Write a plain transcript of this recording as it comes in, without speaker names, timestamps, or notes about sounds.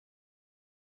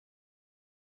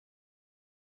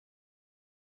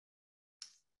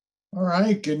All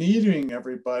right, good evening,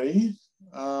 everybody.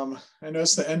 I know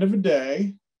it's the end of the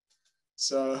day,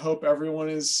 so I hope everyone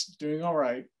is doing all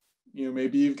right.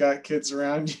 Maybe you've got kids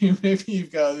around you, maybe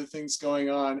you've got other things going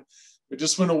on. I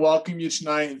just want to welcome you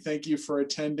tonight and thank you for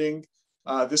attending.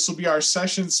 This will be our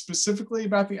session specifically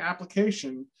about the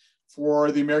application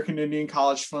for the American Indian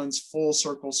College Fund's Full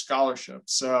Circle Scholarship.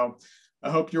 So I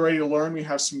hope you're ready to learn. We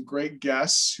have some great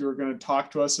guests who are going to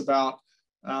talk to us about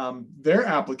their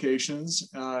applications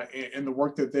and the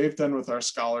work that they've done with our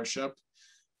scholarship.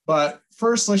 But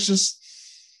first, let's just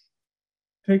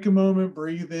take a moment,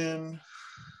 breathe in,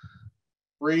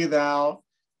 breathe out.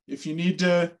 If you need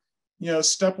to,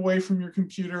 step away from your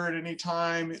computer at any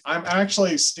time. I'm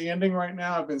actually standing right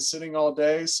now. I've been sitting all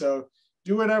day. So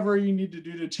do whatever you need to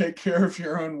do to take care of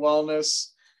your own wellness.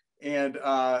 And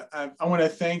I want to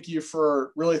thank you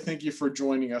for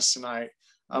joining us tonight.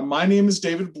 My name is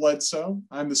David Bledsoe.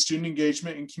 I'm the Student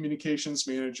Engagement and Communications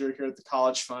Manager here at the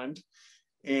College Fund.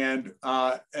 And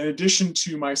in addition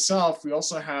to myself, we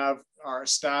also have our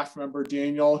staff member,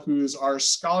 Daniel, who's our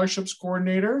scholarships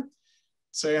coordinator.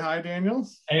 Say hi, Daniel.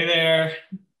 Hey there.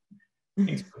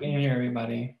 Thanks for being here,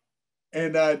 everybody.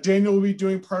 And Daniel will be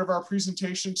doing part of our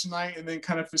presentation tonight and then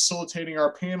kind of facilitating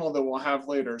our panel that we'll have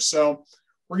later. So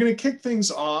we're going to kick things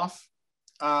off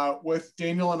with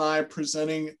Daniel and I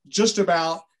presenting just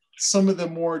about some of the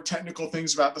more technical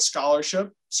things about the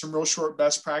scholarship, some real short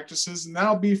best practices, and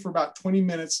that'll be for about 20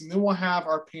 minutes. And then we'll have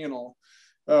our panel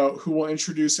who will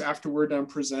introduce after we're done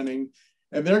presenting.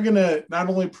 And they're going to not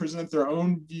only present their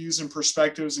own views and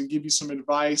perspectives and give you some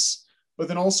advice, but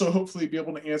then also hopefully be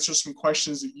able to answer some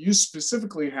questions that you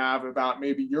specifically have about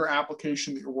maybe your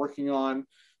application that you're working on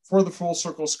for the Full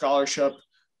Circle Scholarship.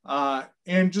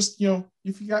 And just,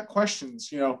 if you got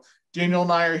questions, Daniel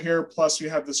and I are here, plus we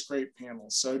have this great panel.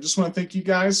 So just want to thank you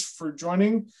guys for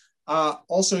joining.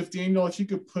 Also, if you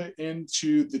could put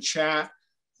into the chat,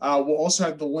 we'll also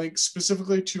have the link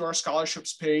specifically to our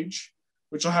scholarships page,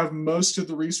 which will have most of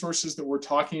the resources that we're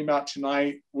talking about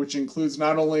tonight, which includes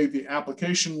not only the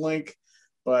application link,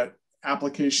 but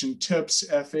application tips,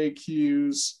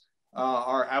 FAQs,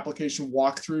 our application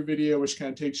walkthrough video, which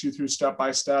kind of takes you through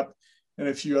step-by-step, and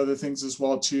a few other things as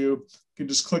well too. You can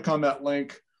just click on that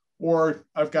link, or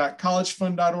I've got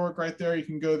collegefund.org right there. You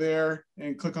can go there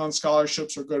and click on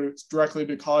scholarships or go directly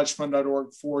to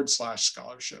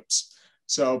collegefund.org/scholarships.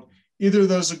 So either of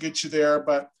those will get you there,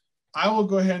 but I will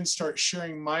go ahead and start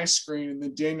sharing my screen, and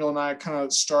then Daniel and I kind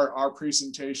of start our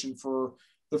presentation for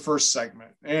the first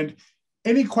segment. And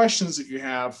any questions that you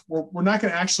have, we're not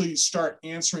going to actually start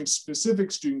answering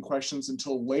specific student questions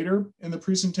until later in the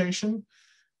presentation,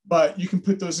 but you can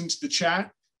put those into the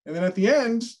chat. And then at the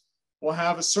end, we'll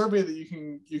have a survey that you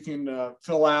can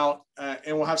fill out,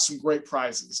 and we'll have some great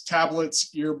prizes: tablets,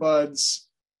 earbuds,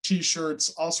 t-shirts,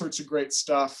 all sorts of great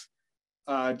stuff.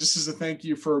 Just as a thank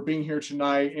you for being here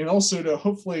tonight, and also to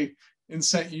hopefully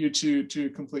incent you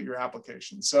to complete your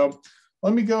application. So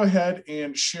let me go ahead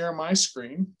and share my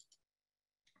screen.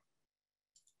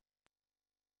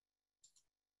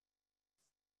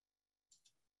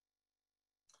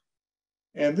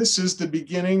 And this is the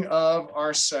beginning of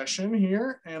our session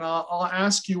here. And I'll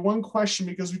ask you one question,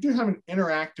 because we do have an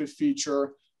interactive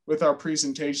feature with our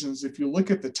presentations. If you look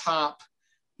at the top,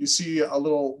 you see a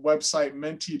little website,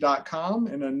 menti.com,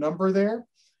 and a number there.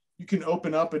 You can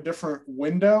open up a different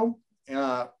window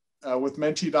with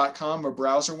menti.com, a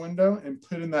browser window, and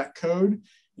put in that code, and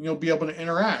you'll be able to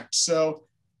interact. So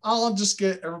I'll just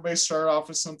get everybody started off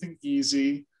with something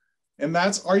easy. And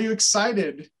that's, are you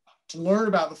excited to learn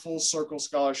about the Full Circle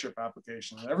Scholarship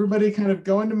application? Everybody kind of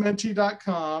go into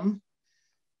menti.com,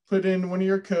 put in one of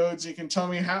your codes. You can tell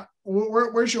me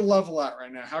where's your level at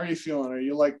right now? How are you feeling? Are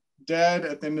you like dead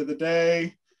at the end of the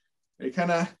day? Are you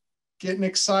kind of getting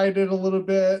excited a little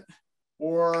bit?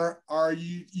 Or are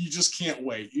you just can't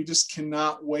wait? You just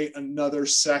cannot wait another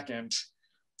second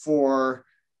for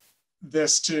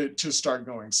this to start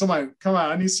going. Somebody, come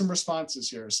on, I need some responses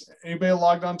here. Anybody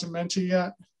logged on to Menti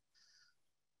yet?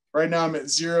 Right now I'm at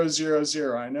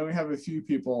 000. I know we have a few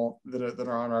people that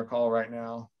are on our call right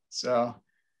now. So,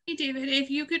 hey David, if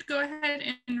you could go ahead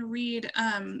and read,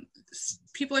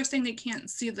 people are saying they can't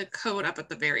see the code up at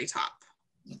the very top.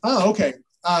 Oh, okay.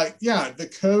 Yeah, the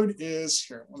code is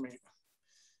here. Let me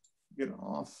get it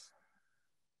off.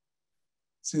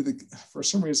 See, for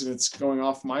some reason it's going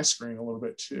off my screen a little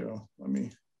bit too. Let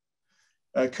me.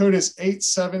 Code is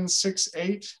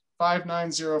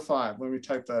 87685905. Let me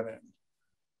type that in.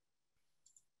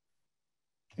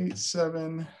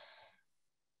 87685905.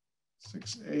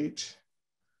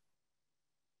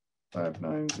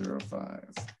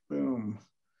 Boom.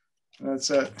 And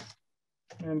that's at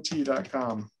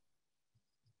menti.com.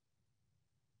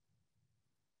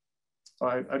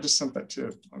 So I just sent that to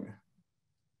it. Okay.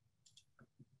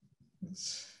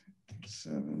 It's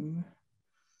 7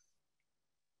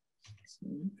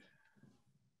 05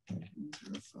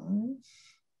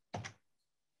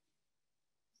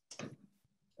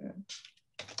 at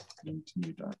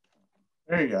mt.com.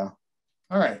 There you go.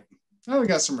 All right. Now we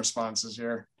got some responses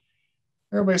here.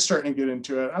 Everybody's starting to get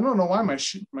into it. I don't know why my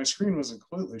screen wasn't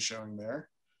completely showing there.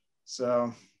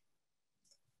 So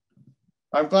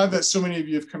I'm glad that so many of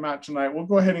you have come out tonight. We'll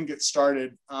go ahead and get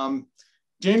started.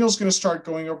 Daniel's going to start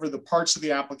going over the parts of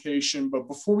the application, but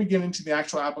before we get into the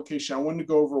actual application, I wanted to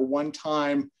go over one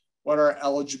time what our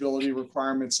eligibility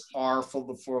requirements are for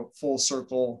the Full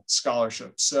Circle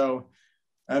Scholarship. So,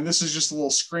 and this is just a little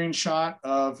screenshot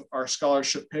of our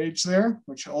scholarship page there,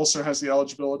 which also has the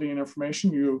eligibility and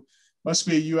information. You must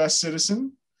be a US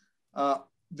citizen.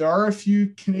 There are a few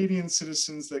Canadian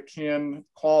citizens that can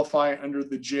qualify under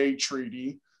the Jay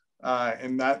Treaty,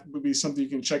 and that would be something you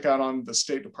can check out on the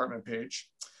State Department page.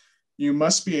 You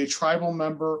must be a tribal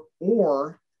member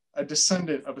or a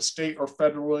descendant of a state or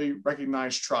federally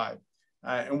recognized tribe.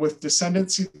 And with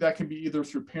descendancy, that can be either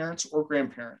through parents or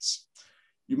grandparents.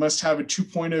 You must have a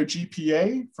 2.0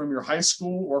 GPA from your high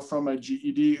school or from a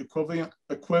GED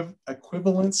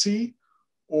equivalency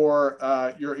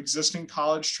or your existing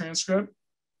college transcript.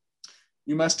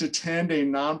 You must attend a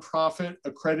nonprofit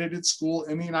accredited school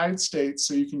in the United States,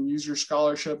 so you can use your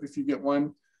scholarship if you get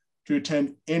one to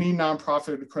attend any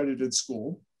nonprofit accredited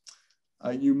school.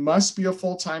 You must be a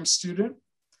full-time student.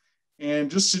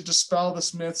 And just to dispel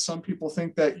this myth, some people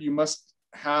think that you must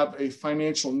have a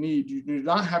financial need. You do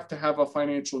not have to have a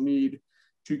financial need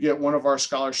to get one of our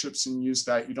scholarships and use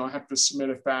that. You don't have to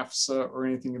submit a FAFSA or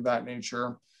anything of that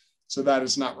nature. So that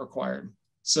is not required.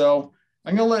 So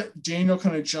I'm going to let Daniel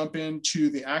kind of jump into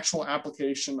the actual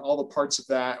application, all the parts of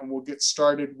that, and we'll get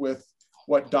started with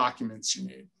what documents you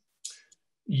need.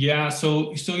 Yeah,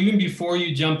 so even before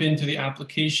you jump into the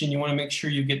application, you want to make sure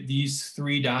you get these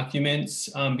 3 documents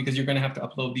because you're going to have to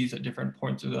upload these at different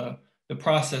points of the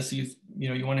process. So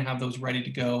you want to have those ready to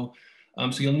go.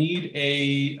 So you'll need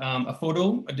a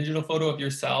photo, a digital photo of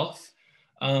yourself.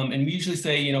 And we usually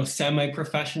say,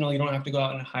 semi-professional. You don't have to go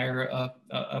out and hire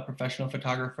a professional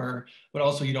photographer, but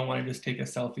also you don't want to just take a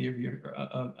selfie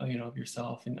of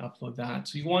yourself and upload that.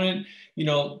 So you want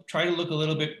to, try to look a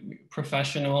little bit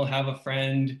professional. Have a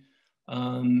friend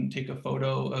take a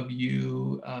photo of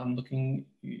you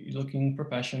looking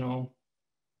professional,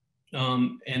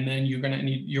 and then you're going to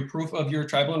need your proof of your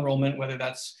tribal enrollment, whether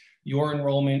that's your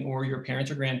enrollment or your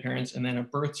parents or grandparents, and then a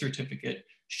birth certificate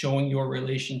showing your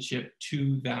relationship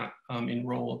to that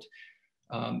enrolled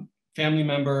family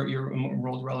member, your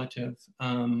enrolled relative.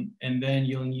 And then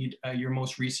you'll need your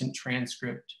most recent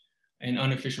transcript. An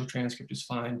unofficial transcript is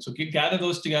fine. So gather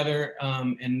those together.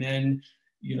 And then,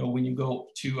 when you go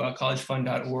to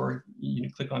collegefund.org, you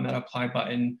click on that apply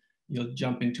button, you'll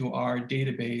jump into our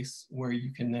database where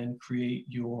you can then create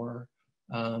your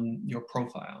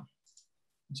profile.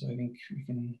 So I think we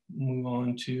can move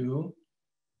on to,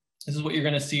 this is what you're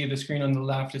going to see. The screen on the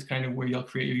left is kind of where you'll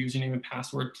create your username and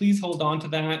password. Please hold on to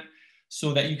that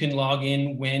so that you can log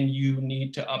in when you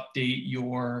need to update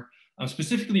your,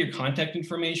 specifically your contact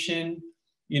information.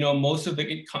 Most of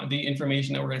the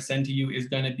information that we're going to send to you is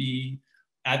going to be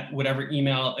at whatever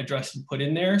email address you put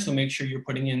in there. So make sure you're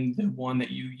putting in the one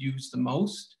that you use the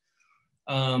most,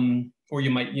 or you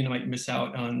might miss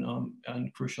out on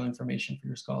crucial information for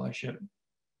your scholarship.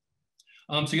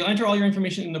 So you'll enter all your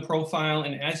information in the profile,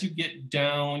 and as you get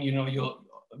down,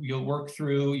 you'll work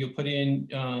through, you'll put in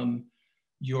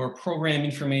your program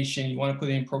information. You want to put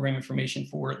in program information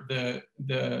for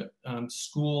the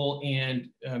school and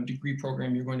degree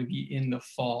program you're going to be in the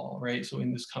fall, right? So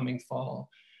in this coming fall.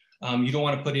 You don't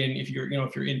want to put in, if you're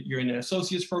in an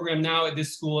associate's program now at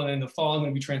this school, and in the fall I'm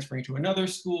going to be transferring to another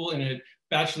school in a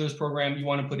bachelor's program. You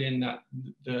want to put in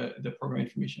the program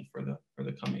information for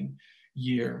the coming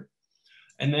year.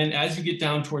 And then as you get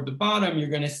down toward the bottom, you're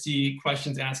going to see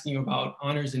questions asking you about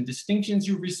honors and distinctions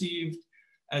you've received,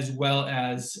 as well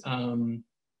as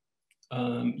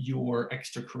your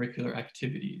extracurricular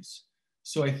activities.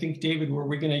 So I think, David, we're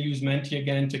going to use Menti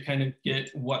again to kind of get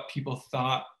what people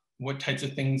thought, what types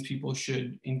of things people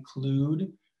should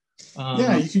include.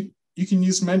 Yeah, you can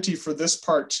use Menti for this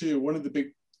part too. One of the big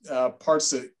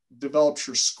parts that develops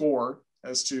your score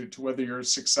as to whether you're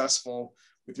successful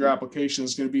with your application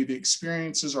is going to be the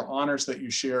experiences or honors that you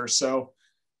share. So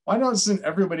why doesn't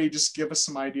everybody just give us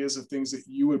some ideas of things that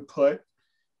you would put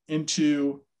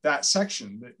into that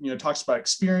section that talks about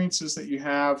experiences that you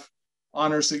have,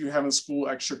 honors that you have in school,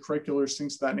 extracurriculars,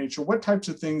 things of that nature. What types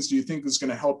of things do you think is going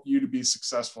to help you to be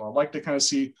successful? I'd like to kind of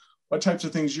see what types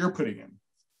of things you're putting in.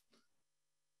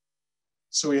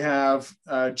 So we have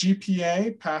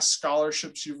GPA, past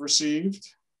scholarships you've received,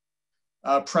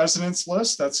 President's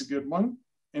List, that's a good one.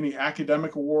 Any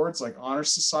academic awards like Honor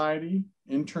Society,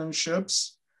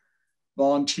 internships,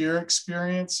 volunteer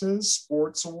experiences,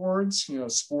 sports awards,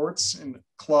 sports and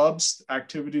clubs,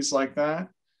 activities like that.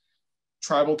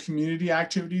 Tribal community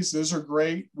activities, those are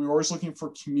great. We're always looking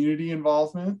for community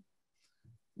involvement.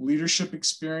 Leadership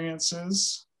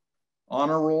experiences,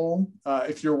 honor roll.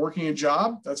 If you're working a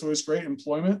job, that's always great.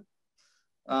 Employment,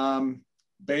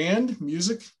 band,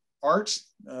 music, art,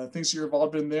 things you're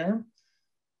involved in there.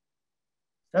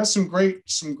 Got some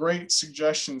great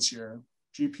suggestions here.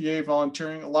 GPA,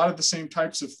 volunteering, a lot of the same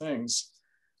types of things.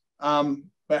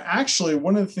 But actually,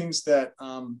 one of the things that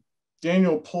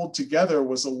Daniel pulled together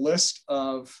was a list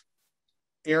of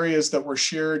areas that were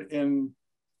shared in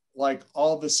like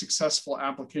all the successful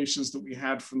applications that we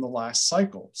had from the last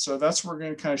cycle. So that's what we're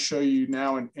going to kind of show you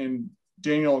now, and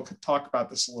Daniel could talk about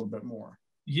this a little bit more.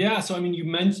 Yeah, so I mean,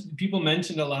 people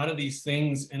mentioned a lot of these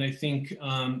things, and I think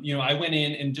I went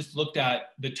in and just looked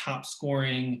at the top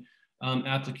scoring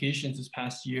applications this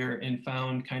past year and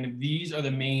found kind of these are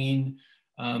the main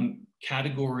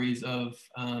categories of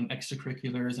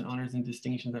extracurriculars and honors and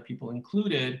distinctions that people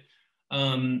included.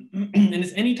 And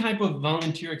it's any type of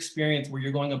volunteer experience where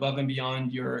you're going above and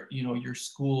beyond your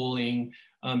schooling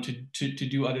to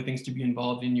do other things, to be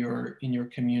involved in your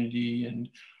community.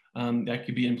 And that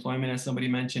could be employment, as somebody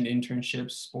mentioned,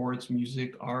 internships, sports,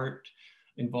 music, art,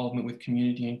 involvement with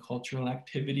community and cultural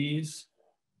activities,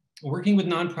 working with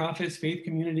nonprofits, faith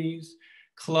communities,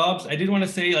 clubs. I did want to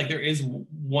say, like, there is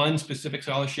one specific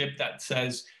scholarship that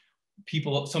says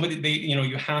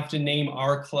you have to name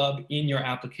our club in your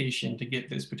application to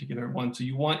get this particular one. So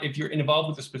if you're involved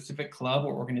with a specific club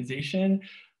or organization,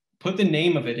 put the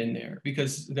name of it in there,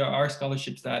 because there are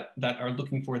scholarships that are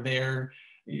looking for their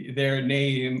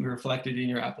name reflected in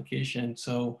your application.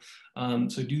 So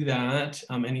do that.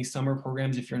 Any summer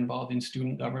programs, if you're involved in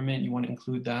student government, you want to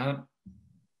include that.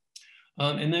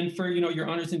 And then for your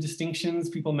honors and distinctions,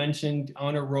 people mentioned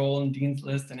honor roll and dean's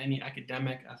list and any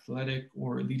academic, athletic,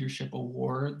 or leadership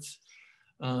awards.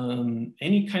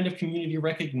 Any kind of community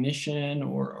recognition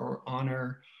or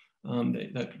honor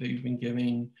that you've been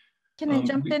giving. Can I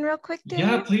jump in real quick, Dave?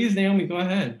 Yeah, please, Naomi, go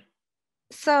ahead.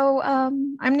 So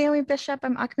I'm Naomi Bishop.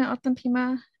 I'm Akna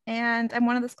Otampima, and I'm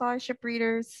one of the scholarship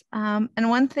readers. And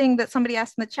one thing that somebody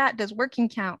asked in the chat, does working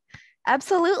count?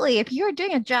 Absolutely. If you are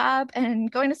doing a job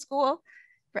and going to school,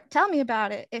 tell me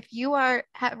about it. If you are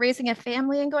raising a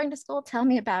family and going to school, tell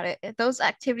me about it. If those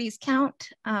activities count,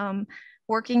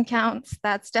 working counts,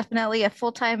 that's definitely a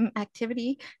full-time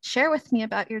activity. Share with me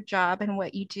about your job and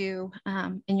what you do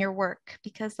in your work,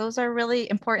 because those are really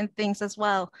important things as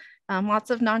well.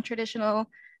 Lots of non-traditional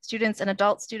students and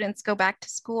adult students go back to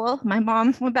school. My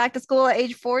mom went back to school at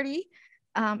age 40.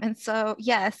 And so,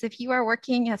 yes, if you are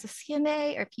working as a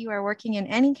CNA or if you are working in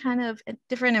any kind of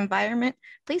different environment,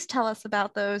 please tell us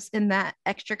about those in that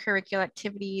extracurricular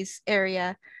activities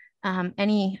area.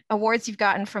 Any awards you've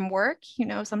gotten from work,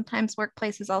 sometimes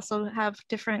workplaces also have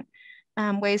different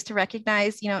ways to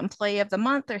recognize, employee of the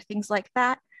month or things like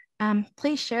that.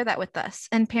 Please share that with us.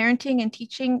 And parenting and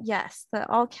teaching, yes, that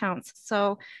all counts.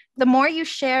 So the more you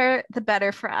share, the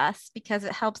better for us, because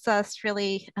it helps us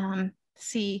really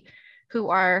see who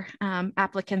our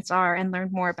applicants are and learn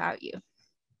more about you.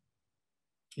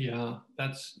 Yeah,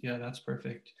 that's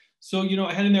perfect. So,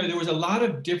 I had in there was a lot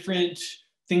of different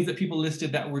things that people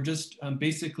listed that were just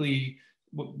basically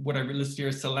what I listed here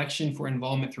is selection for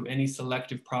involvement through any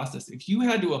selective process. If you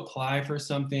had to apply for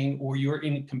something or you're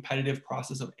in a competitive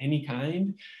process of any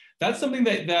kind, that's something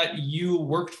that you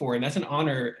worked for, and that's an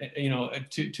honor,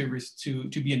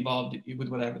 to be involved with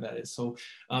whatever that is. So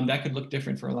that could look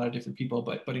different for a lot of different people,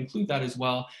 but include that as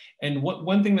well. And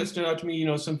one thing that stood out to me,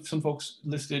 some folks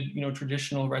listed,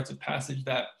 traditional rites of passage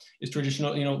that is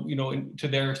traditional, to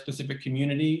their specific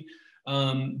community.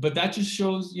 But that just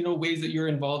shows, ways that you're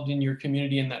involved in your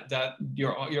community and that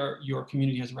your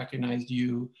community has recognized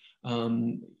you,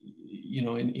 in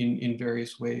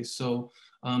various ways. So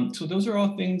those are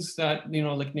all things that,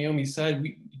 like Naomi said,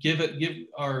 we give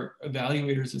our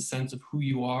evaluators a sense of who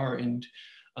you are, and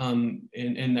I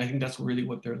think that's really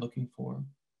what they're looking for.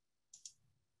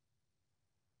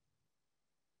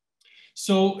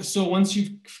 So once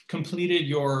you've completed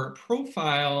your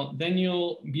profile, then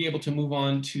you'll be able to move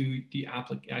on to the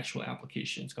actual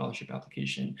application, scholarship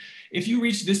application. If you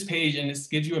reach this page and it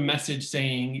gives you a message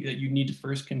saying that you need to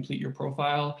first complete your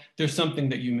profile, there's something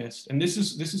that you missed. And this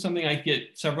is something I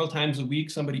get several times a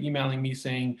week, somebody emailing me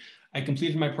saying, I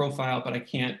completed my profile, but I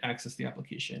can't access the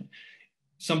application.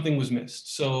 something was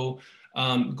missed. So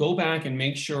go back and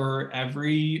make sure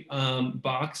every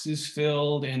box is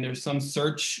filled, and there's some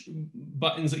search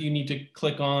buttons that you need to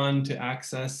click on to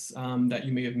access that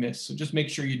you may have missed. So just make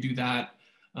sure you do that.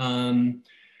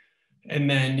 And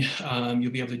then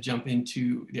you'll be able to jump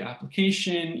into the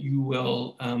application. You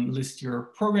will list your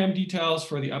program details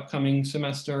for the upcoming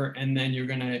semester, and then you're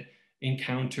gonna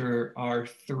encounter our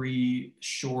 3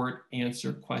 short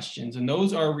answer questions. And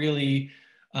those are really,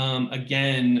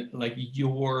 again, like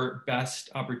your best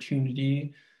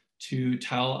opportunity to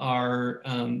tell our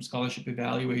scholarship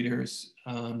evaluators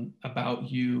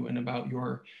about you and about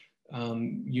your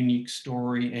unique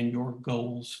story and your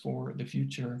goals for the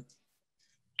future.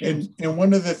 And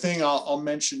one other thing I'll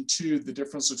mention too, the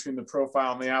difference between the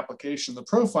profile and the application. The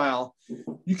profile,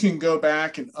 you can go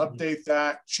back and update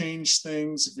that, change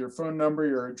things. If your phone number,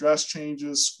 your address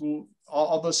changes, school,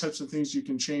 all those types of things you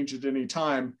can change at any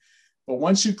time. But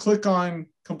once you click on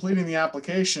completing the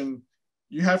application,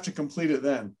 you have to complete it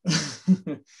then.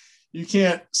 You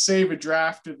can't save a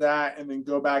draft of that and then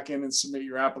go back in and submit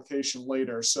your application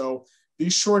later. So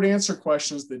these short answer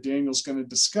questions that Daniel's going to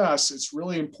discuss, it's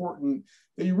really important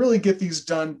that you really get these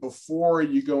done before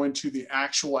you go into the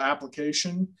actual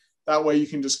application. That way you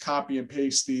can just copy and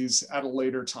paste these at a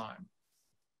later time.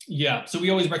 Yeah, so we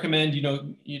always recommend,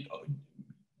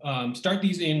 start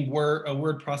these in a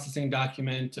word processing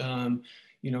document,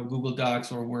 Google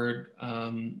Docs or Word,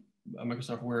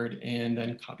 Microsoft Word, and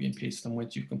then copy and paste them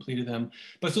once you've completed them.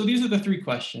 But so these are the 3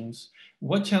 questions.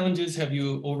 What challenges have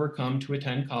you overcome to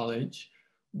attend college?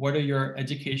 What are your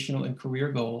educational and career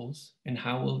goals? And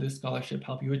how will this scholarship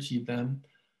help you achieve them?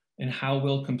 And how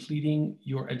will completing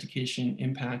your education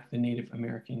impact the Native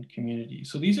American community?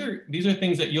 So these are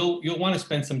things that you'll want to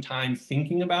spend some time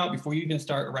thinking about before you even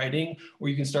start writing, or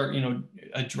you can start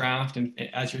a draft and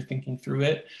as you're thinking through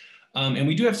it. And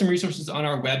we do have some resources on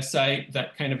our website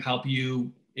that kind of help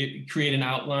you create an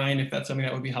outline if that's something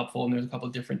that would be helpful. And there's a couple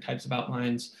of different types of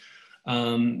outlines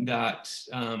that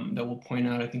we'll point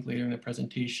out, I think, later in the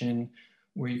presentation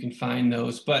where you can find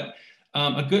those. But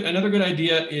another good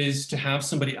idea is to have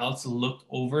somebody else look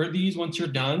over these once you're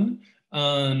done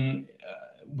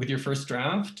with your first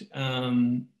draft,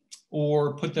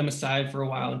 or put them aside for a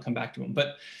while and come back to them.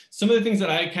 But some of the things that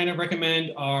I kind of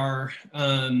recommend are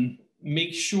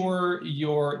make sure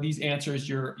these answers,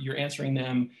 you're answering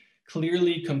them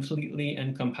clearly, completely,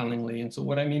 and compellingly. And so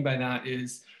what I mean by that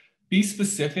is be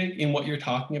specific in what you're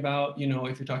talking about.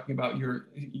 If you're talking about your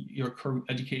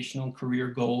educational career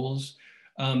goals,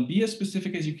 be as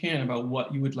specific as you can about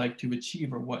what you would like to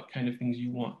achieve or what kind of things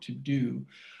you want to do.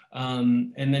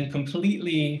 And then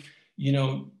completely,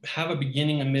 have a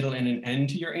beginning, a middle, and an end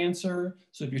to your answer.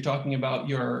 So if you're talking about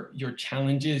your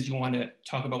challenges, you want to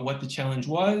talk about what the challenge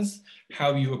was,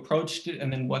 how you approached it, and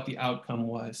then what the outcome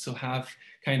was. So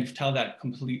tell that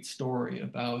complete story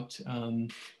about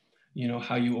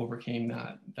how you overcame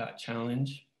that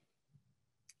challenge.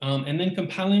 And then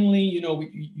compellingly,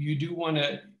 you do want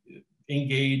to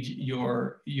engage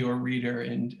your reader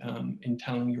in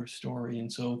telling your story.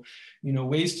 And so,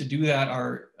 ways to do that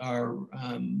are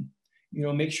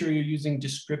make sure you're using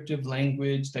descriptive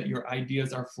language, that your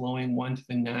ideas are flowing one to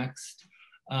the next.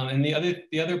 And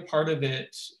the other part of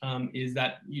it is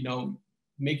that,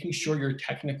 making sure your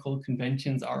technical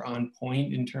conventions are on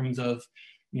point in terms of,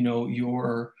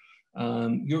 your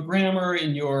grammar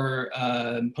and your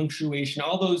punctuation,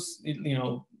 all those,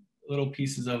 little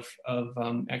pieces of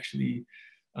actually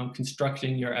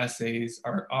constructing your essays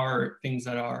are things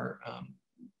that are,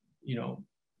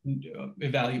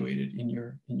 evaluated in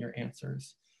your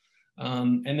answers.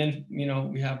 And then,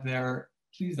 we have there,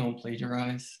 please don't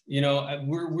plagiarize.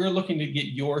 We're looking to get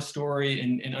your story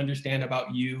and understand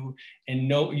about you, and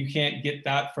know you can't get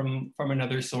that from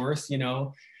another source.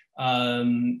 You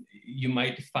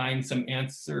might find some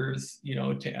answers,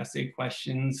 to essay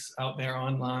questions out there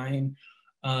online.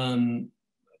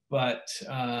 But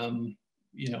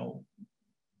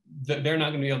they're not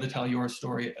going to be able to tell your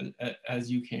story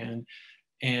as you can.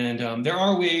 And there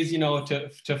are ways, in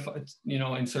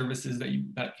services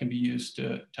that can be used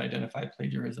to identify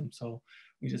plagiarism. So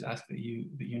we just ask that you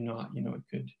not,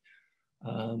 it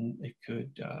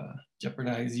could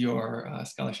jeopardize your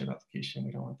scholarship application.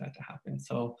 We don't want that to happen.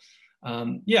 So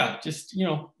yeah, just,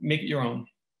 make it your own.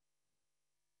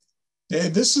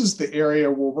 This is the area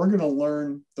where we're going to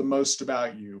learn the most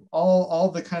about you.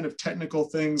 All the kind of technical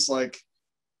things like,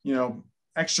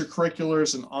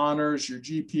 extracurriculars and honors, your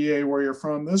GPA, where you're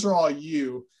from, those are all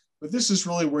you. But this is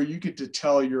really where you get to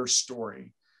tell your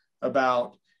story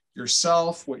about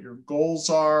yourself, what your goals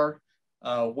are,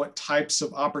 what types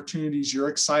of opportunities you're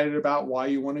excited about, why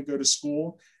you want to go to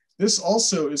school. This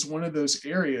also is one of those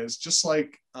areas, just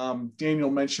like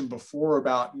Daniel mentioned before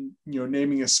about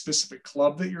naming a specific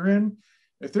club that you're in.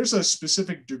 If there's a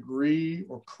specific degree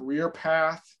or career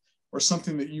path or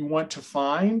something that you want to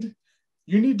find,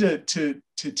 you need to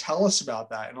tell us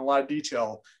about that in a lot of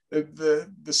detail. The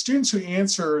students who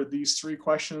answer these 3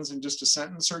 questions in just a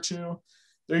sentence or 2,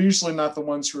 they're usually not the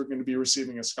ones who are going to be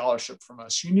receiving a scholarship from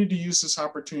us. You need to use this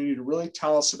opportunity to really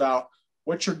tell us about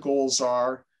what your goals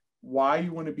are, why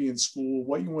you want to be in school,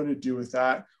 what you want to do with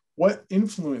that, what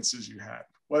influences you had,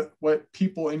 what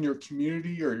people in your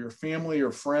community or your family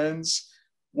or friends,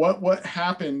 what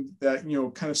happened that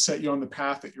kind of set you on the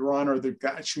path that you're on, or that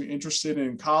got you interested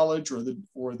in college or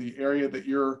the area that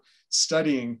you're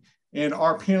studying. And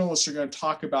our panelists are going to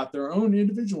talk about their own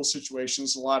individual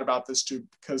situations a lot about this too,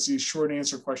 because these short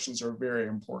answer questions are very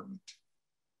important.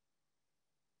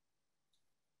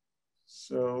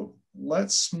 So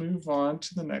let's move on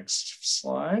to the next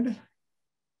slide.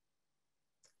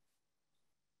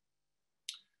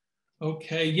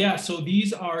 Okay, yeah, so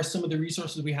these are some of the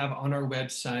resources we have on our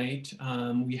website.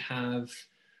 We have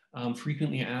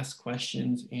frequently asked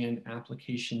questions and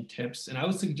application tips. And I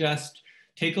would suggest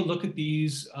take a look at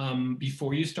these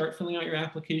before you start filling out your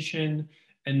application.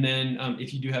 And then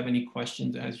if you do have any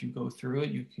questions as you go through it,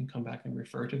 you can come back and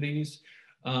refer to these.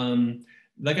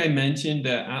 Like I mentioned,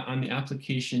 on the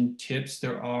application tips,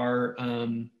 there are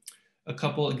a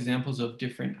couple examples of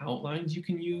different outlines you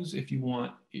can use if you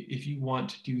want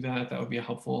to do that. That would be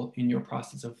helpful in your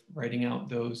process of writing out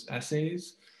those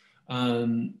essays.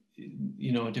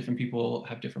 Different people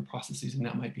have different processes, and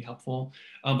that might be helpful.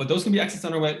 But those can be accessed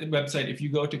on our website. If you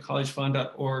go to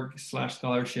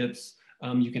collegefund.org/scholarships,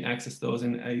 you can access those.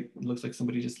 And it looks like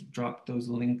somebody just dropped those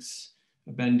links.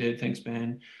 Ben did, thanks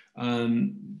Ben,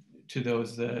 to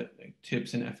those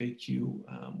tips and FAQ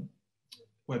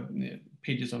web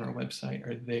pages on our website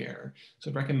are there. So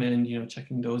I'd recommend,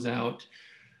 checking those out.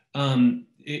 And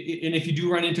if you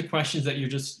do run into questions that you're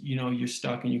just, you're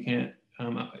stuck and you can't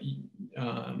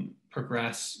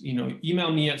progress,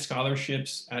 email me at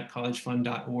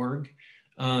scholarships@collegefund.org,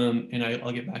 and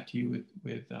I'll get back to you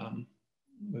with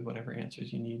whatever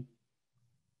answers you need.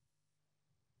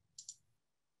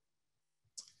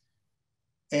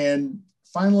 And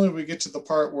finally, we get to the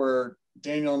part where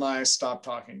Daniel and I stop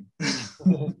talking,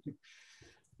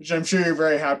 which I'm sure you're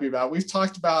very happy about. We've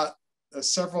talked about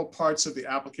several parts of the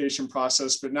application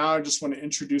process, but now I just want to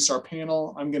introduce our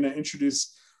panel. I'm going to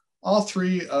introduce all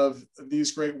 3 of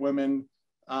these great women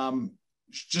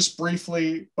just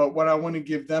briefly, but what I want to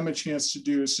give them a chance to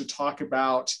do is to talk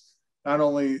about not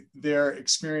only their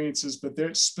experiences, but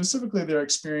specifically their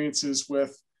experiences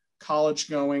with college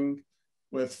going,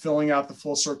 with filling out the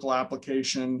Full Circle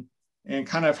application, and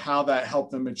kind of how that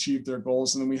helped them achieve their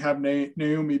goals. And then we have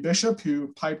Naomi Bishop,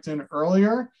 who piped in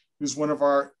earlier, who's one of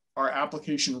our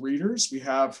application readers. We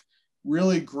have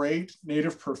really great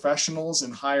native professionals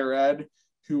in higher ed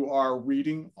who are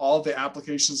reading all the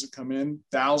applications that come in,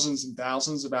 thousands and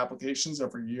thousands of applications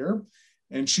every year.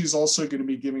 And she's also going to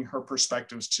be giving her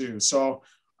perspectives too. So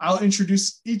I'll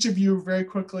introduce each of you very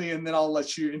quickly, and then I'll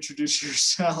let you introduce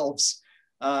yourselves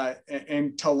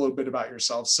and tell a little bit about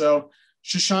yourselves. So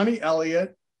Shoshani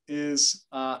Elliott is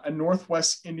a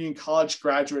Northwest Indian College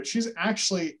graduate. She's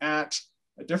actually at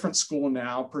a different school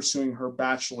now pursuing her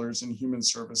bachelor's in human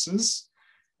services.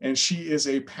 And she is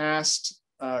a past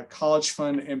College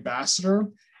Fund ambassador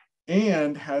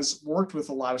and has worked with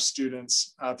a lot of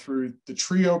students through the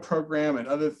TRIO program and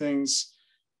other things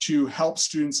to help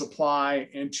students apply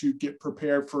and to get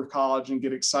prepared for college and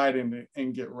get excited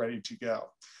and get ready to go.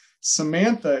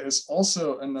 Samantha is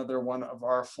also another one of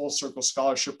our Full Circle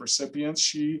Scholarship recipients.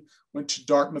 She went to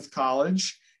Dartmouth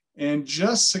College and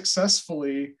just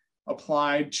successfully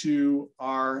applied to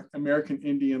our American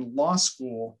Indian Law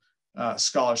School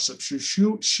scholarship.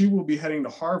 She will be heading to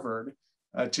Harvard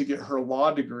to get her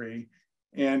law degree.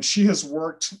 And she has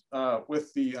worked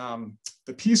with the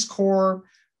Peace Corps,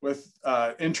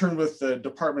 interned with the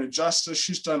Department of Justice.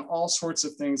 She's done all sorts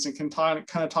of things and can kind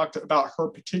of talk about her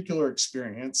particular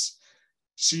experience.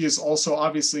 She is also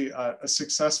obviously a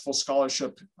successful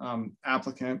scholarship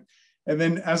applicant. And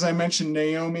then, as I mentioned,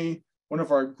 Naomi, one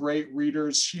of our great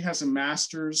readers, she has a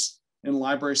master's in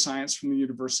library science from the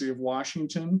University of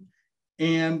Washington.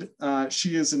 And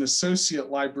she is an associate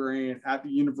librarian at the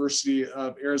University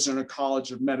of Arizona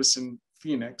College of Medicine,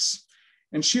 Phoenix.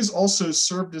 And she's also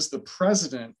served as the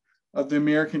president of the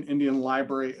American Indian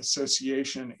Library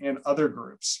Association and other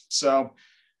groups. So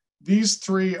these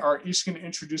 3 are each going to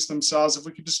introduce themselves. If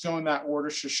we could just go in that order,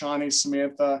 Shoshani,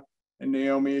 Samantha, and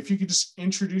Naomi. If you could just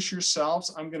introduce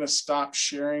yourselves, I'm going to stop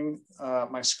sharing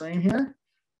my screen here.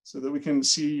 so that we can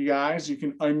see you guys. You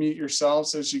can unmute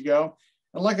yourselves as you go.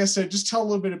 And like I said, just tell a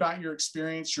little bit about your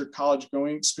experience, your college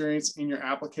going experience in your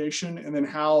application, and then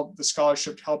how the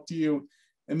scholarship helped you.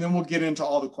 And then we'll get into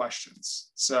all the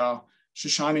questions. So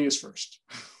Shoshani is first.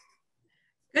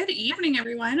 Good evening,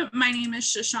 everyone. My name is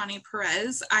Shoshani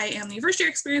Perez. I am the first year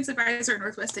experience advisor at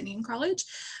Northwest Indian College.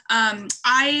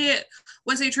 I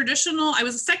was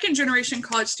a second generation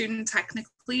college student,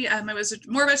 technically. I was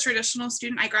more of a traditional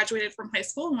student. I graduated from high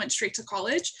school and went straight to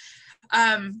college.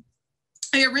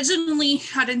 I originally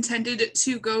had intended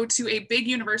to go to a big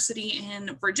university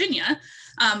in Virginia,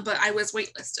 but I was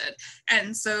waitlisted.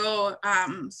 And so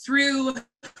through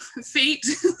fate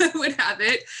would have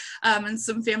it, and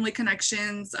some family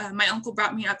connections, my uncle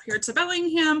brought me up here to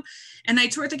Bellingham, and I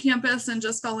toured the campus and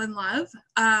just fell in love.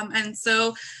 And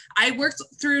so I worked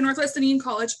through Northwest Indian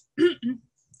College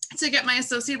to get my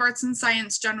Associate of Arts and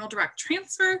Science General Direct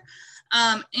Transfer.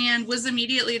 And was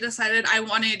immediately decided I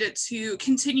wanted to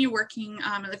continue working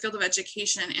in the field of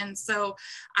education. And so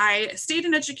I stayed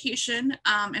in education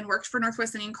and worked for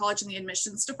Northwest Indian College in the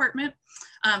admissions department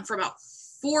for about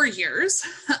 4 years.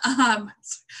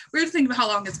 It's weird to think about how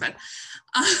long it's been.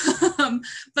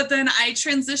 But then I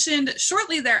transitioned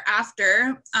shortly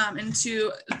thereafter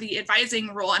into the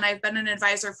advising role, and I've been an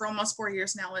advisor for almost 4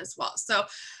 years now as well. So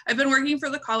I've been working for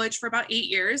the college for about 8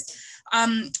 years.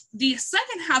 The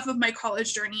second half of my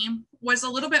college journey was a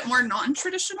little bit more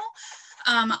non-traditional.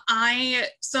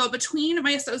 So between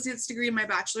my associate's degree and my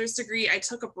bachelor's degree, I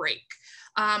took a break.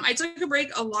 I took a break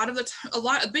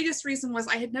the biggest reason was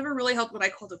I had never really held what I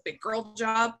called a big girl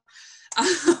job.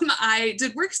 I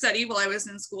did work study while I was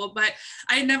in school, but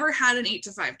I never had an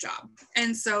 8-to-5 job.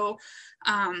 And so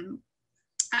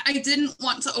I didn't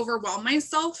want to overwhelm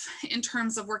myself in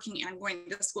terms of working and going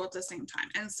to school at the same time.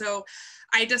 And so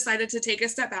I decided to take a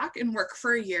step back and work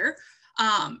for a year.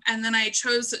 And then I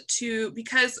chose to,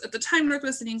 because at the time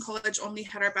Northwest Indian College only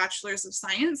had our Bachelor's of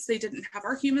Science, they didn't have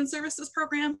our Human Services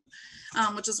program,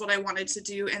 which is what I wanted to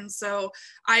do. And so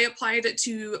I applied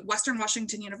to Western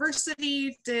Washington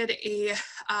University, did a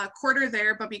quarter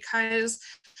there, but because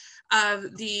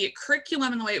of the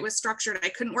curriculum and the way it was structured, I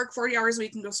couldn't work 40 hours a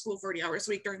week and go to school 40 hours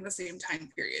a week during the same time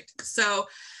period. So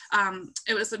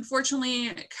it was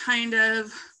unfortunately kind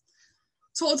of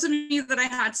told to me that I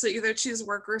had to either choose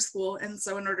work or school. And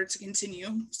so in order to continue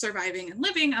surviving and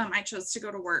living, I chose to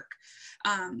go to work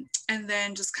and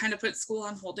then just kind of put school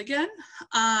on hold again.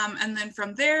 And then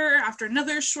from there, after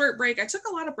another short break, I took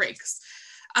a lot of breaks.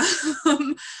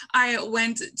 I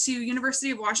went to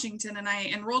University of Washington and I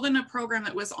enrolled in a program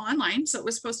that was online. So it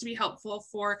was supposed to be helpful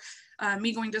for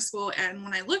me going to school. And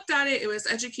when I looked at it, it was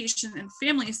education and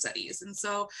family studies. And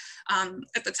so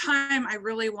at the time, I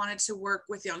really wanted to work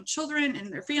with young children and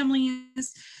their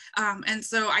families. And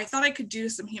so I thought I could do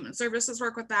some human services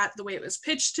work with that. The way it was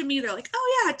pitched to me, they're like,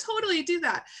 oh yeah, totally do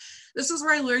that. This is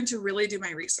where I learned to really do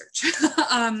my research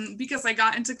because I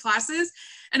got into classes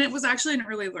and it was actually an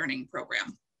early learning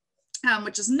program.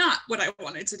 Which is not what I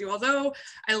wanted to do. Although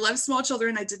I love small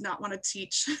children, I did not want to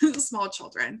teach small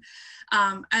children.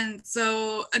 And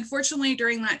so unfortunately,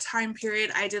 during that time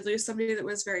period, I did lose somebody that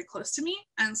was very close to me.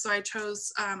 And so I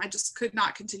chose, I just could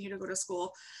not continue to go to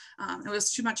school. It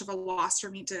was too much of a loss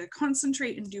for me to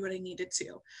concentrate and do what I needed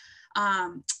to.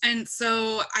 And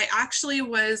so I actually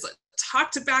was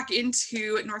talked back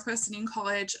into Northwest Indian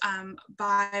College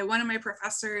by one of my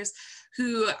professors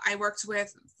who I worked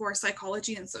with for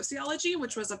psychology and sociology,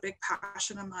 which was a big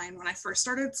passion of mine when I first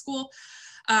started school.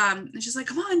 And she's like,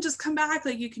 come on, just come back.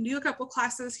 Like you can do a couple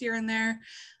classes here and there.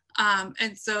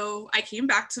 And so I came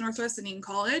back to Northwest Indian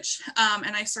College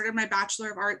and I started my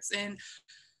Bachelor of Arts in,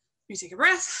 you take a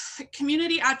breath,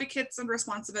 Community Advocates and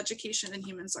Responsive Education and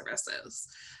Human Services.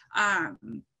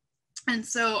 And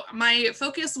so my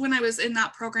focus when I was in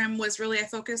that program was really, I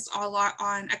focused a lot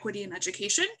on equity in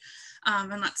education.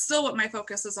 And that's still what my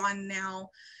focus is on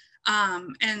now.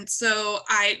 And so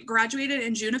I graduated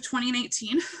in June of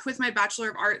 2019 with my Bachelor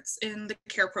of Arts in the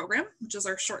CARE program, which is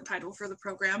our short title for the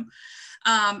program.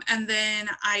 And then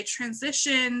I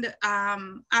transitioned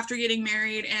after getting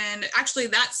married, and actually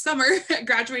that summer,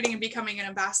 graduating and becoming an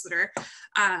ambassador,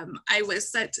 I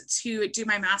was set to do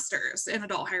my master's in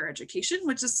adult higher education,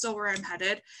 which is still where I'm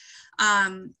headed.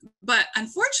 But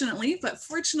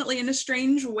fortunately in a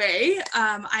strange way,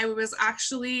 I was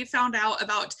actually found out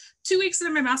about 2 weeks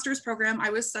into my master's program,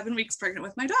 I was 7 weeks pregnant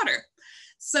with my daughter.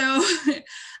 So kind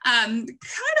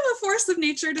of a force of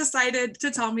nature decided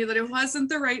to tell me that it wasn't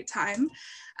the right time.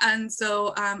 And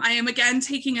so I am again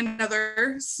taking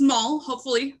another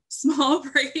hopefully small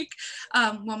break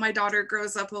while my daughter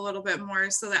grows up a little bit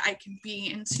more so that I can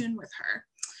be in tune with her.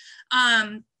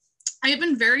 I have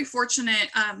been very fortunate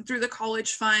through the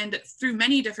College Fund, through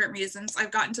many different reasons.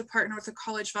 I've gotten to partner with the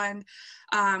College Fund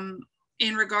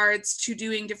in regards to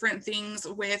doing different things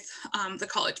with the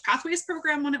College Pathways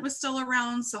program when it was still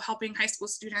around. So helping high school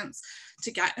students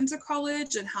to get into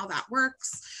college and how that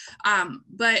works.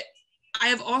 But I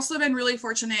have also been really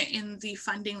fortunate in the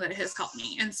funding that it has helped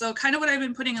me. And so kind of what I've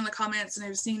been putting in the comments, and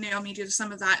I've seen Naomi do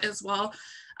some of that as well,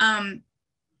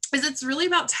 is it's really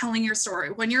about telling your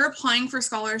story. When you're applying for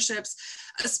scholarships,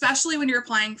 especially when you're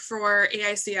applying for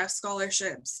AICF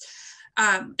scholarships,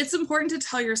 it's important to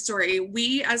tell your story.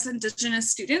 We as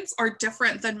Indigenous students are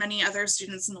different than many other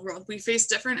students in the world. We face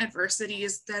different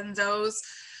adversities than those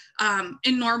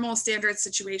in normal standard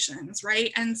situations,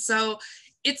 right? And so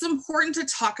it's important to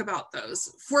talk about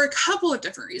those for a couple of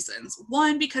different reasons.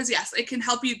 One, because yes, it can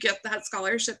help you get that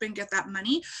scholarship and get that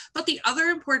money. But the other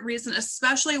important reason,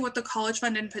 especially with the College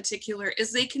Fund in particular,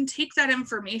 is they can take that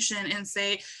information and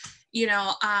say, you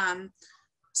know,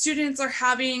 students are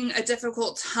having a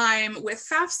difficult time with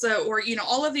FAFSA, or, you know,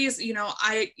 all of these, you know,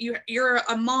 you're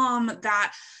a mom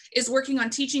that is working on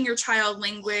teaching your child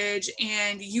language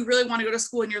and you really want to go to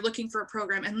school and you're looking for a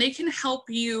program, and they can help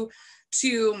you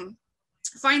to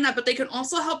find that, but they can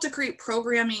also help to create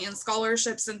programming and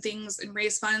scholarships and things and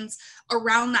raise funds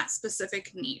around that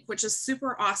specific need, which is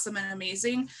super awesome and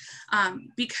amazing,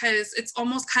 because it's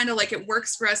almost kind of like it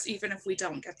works for us even if we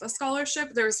don't get the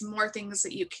scholarship. There's more things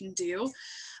that you can do.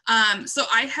 So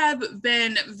I have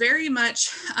been very much,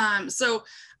 so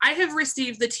I have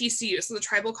received the TCU, so the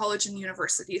Tribal College and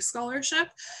University Scholarship,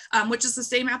 which is the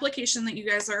same application that you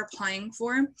guys are applying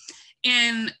for.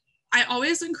 And I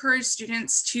always encourage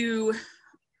students to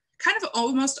kind of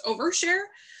almost overshare.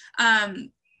 And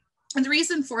the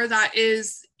reason for that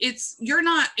is you're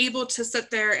not able to sit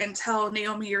there and tell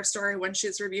Naomi your story when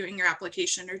she's reviewing your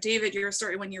application, or David your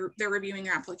story when they're reviewing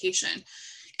your application.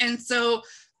 And so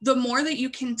the more that you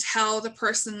can tell the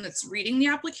person that's reading the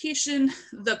application,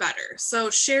 the better. So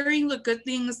sharing the good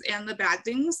things and the bad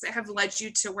things that have led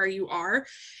you to where you are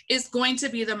is going to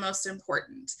be the most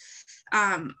important.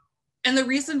 And the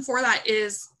reason for that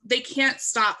is they can't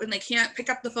stop and they can't pick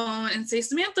up the phone and say,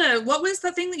 Samantha, what was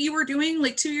the thing that you were doing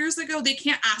like 2 years ago? They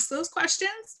can't ask those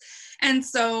questions. And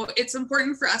so it's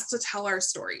important for us to tell our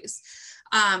stories.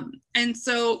 And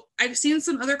so I've seen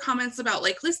some other comments about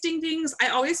like listing things. I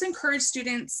always encourage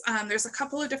students, there's a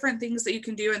couple of different things that you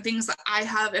can do and things that I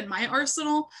have in my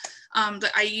arsenal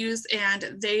that I use,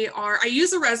 and I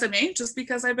use a resume just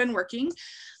because I've been working.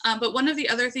 But one of the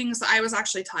other things that I was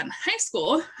actually taught in high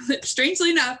school that strangely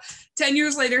enough, 10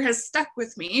 years later has stuck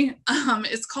with me,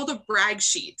 is called a brag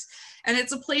sheet. And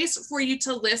it's a place for you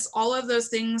to list all of those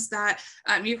things that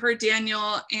you've heard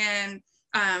Daniel and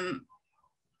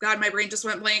God, my brain just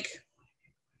went blank.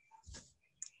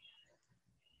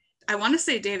 I want to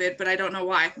say David, but I don't know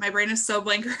why. My brain is so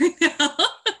blank right now.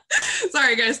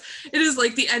 Sorry, guys. It is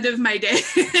like the end of my day.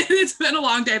 It's been a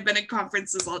long day. I've been at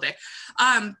conferences all day.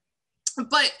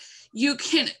 But you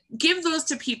can give those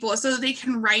to people so that they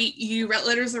can write you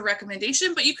letters of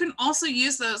recommendation, but you can also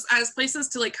use those as places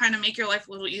to like kind of make your life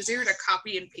a little easier to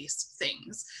copy and paste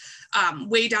things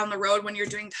way down the road when you're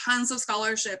doing tons of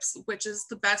scholarships, which is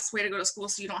the best way to go to school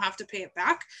so you don't have to pay it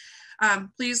back.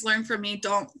 Please learn from me.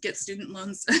 Don't get student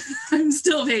loans. I'm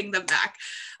still paying them back,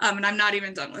 and I'm not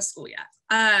even done with school yet.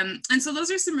 And so those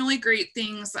are some really great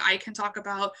things that I can talk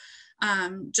about.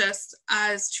 Just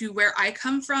as to where I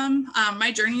come from,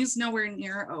 my journey is nowhere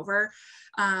near over.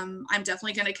 I'm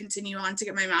definitely going to continue on to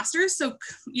get my master's. So,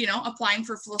 you know, applying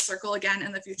for Full Circle again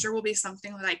in the future will be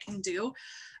something that I can do.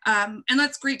 And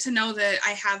that's great to know that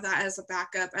I have that as a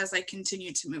backup as I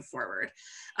continue to move forward.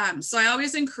 So I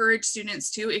always encourage students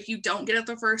to, if you don't get it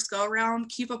the first go around,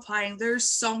 keep applying. There's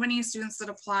so many students that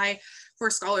apply for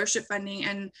scholarship funding,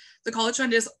 and the College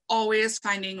Fund is always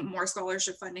finding more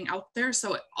scholarship funding out there.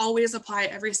 So always apply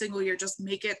every single year. Just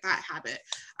make it that habit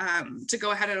to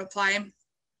go ahead and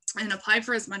apply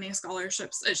for as many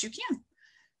scholarships as you can.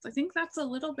 So I think that's a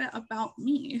little bit about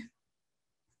me.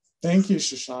 Thank you,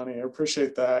 Shoshani. I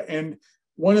appreciate that. And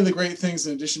one of the great things,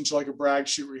 in addition to like a brag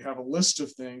sheet where you have a list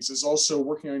of things, is also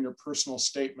working on your personal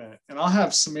statement. And I'll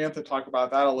have Samantha talk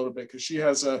about that a little bit because she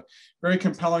has a very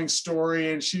compelling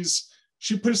story and she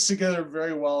puts together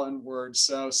very well in words.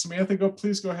 So Samantha,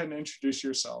 please go ahead and introduce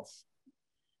yourself.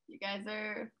 You guys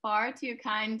are far too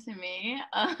kind to me.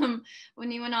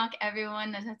 Waniwanak,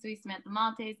 everyone. Natasui Samantha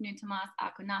Maltese, New Tomas,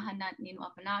 Akunahanat, Nin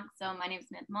Wapanak. So my name is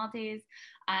Samantha Maltese.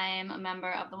 I'm a member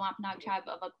of the Wampanoag tribe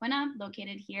of Aquinnah,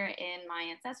 located here in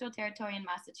my ancestral territory in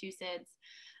Massachusetts.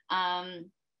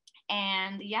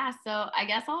 And yeah, so I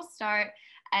guess I'll start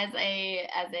as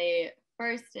a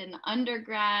first an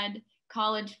undergrad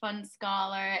college fund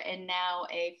scholar and now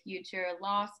a future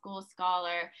law school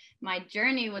scholar. My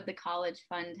journey with the college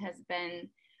fund has been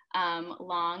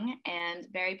long and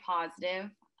very positive.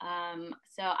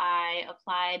 So I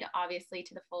applied obviously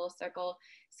to the Full Circle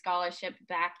Scholarship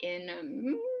back in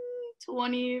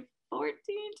 2014,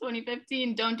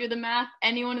 2015. Don't do the math.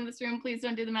 Anyone in this room, please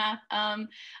don't do the math.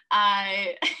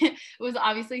 I was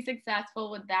obviously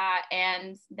successful with that,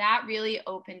 and that really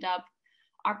opened up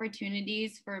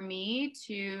opportunities for me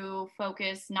to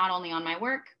focus not only on my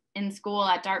work in school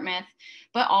at Dartmouth,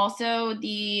 but also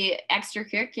the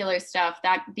extracurricular stuff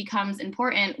that becomes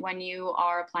important when you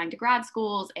are applying to grad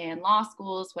schools and law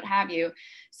schools, what have you.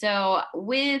 So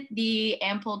with the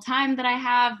ample time that I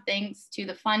have, thanks to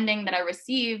the funding that I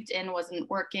received and wasn't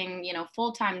working,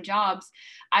 full-time jobs,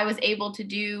 I was able to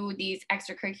do these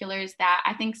extracurriculars that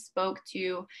I think spoke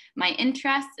to my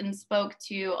interests and spoke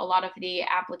to a lot of the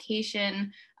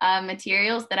application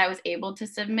materials that I was able to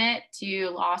submit to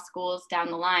law schools down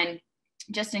the line,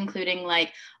 just including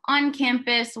like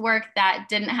on-campus work that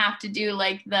didn't have to do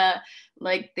the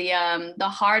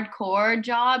hardcore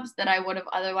jobs that I would have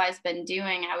otherwise been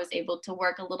doing. I was able to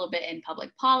work a little bit in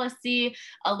public policy,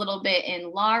 a little bit in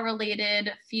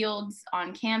law-related fields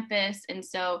on campus. And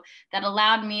so that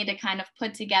allowed me to kind of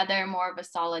put together more of a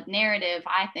solid narrative,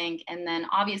 I think. And then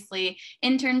obviously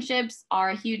internships are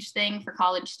a huge thing for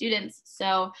college students.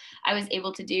 So I was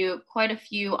able to do quite a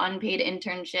few unpaid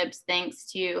internships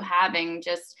thanks to having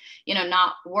just,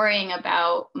 not worrying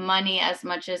about money as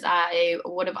much as I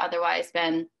would have otherwise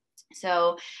been.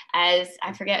 So as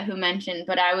I forget who mentioned,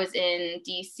 but I was in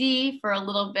DC for a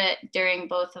little bit during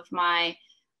both of my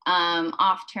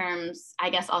off terms, I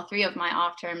guess all three of my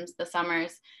off terms, the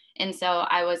summers. And so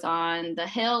I was on the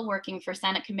Hill working for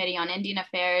Senate Committee on Indian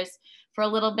Affairs for a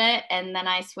little bit. And then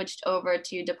I switched over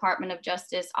to Department of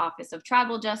Justice, Office of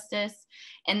Tribal Justice.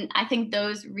 And I think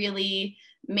those really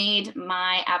made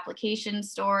my application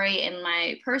story and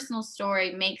my personal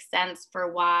story make sense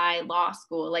for why law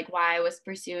school, like why I was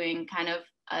pursuing kind of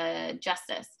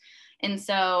justice. And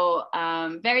so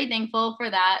very thankful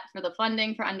for that, for the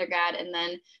funding for undergrad. And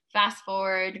then fast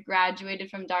forward,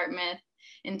 graduated from Dartmouth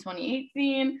in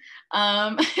 2018,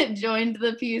 joined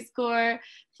the Peace Corps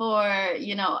for,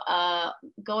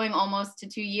 going almost to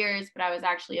 2 years, but I was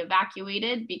actually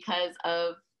evacuated because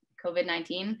of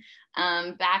COVID-19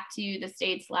 back to the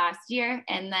States last year,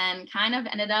 and then kind of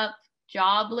ended up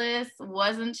jobless,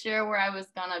 wasn't sure where I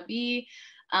was gonna be.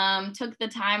 Took the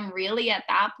time really at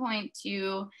that point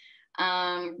to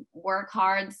work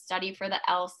hard, study for the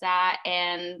LSAT,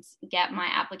 and get my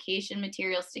application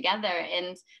materials together.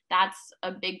 And that's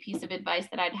a big piece of advice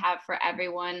that I'd have for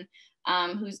everyone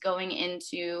who's going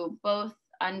into both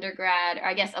undergrad, or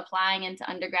I guess applying into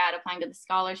undergrad, applying to the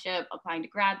scholarship, applying to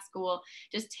grad school.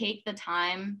 Just take the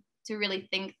time to really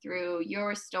think through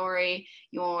your story,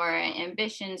 your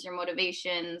ambitions, your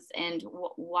motivations, and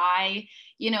why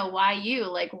do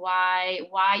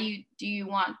you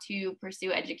want to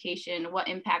pursue education? What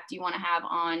impact do you want to have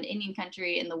on Indian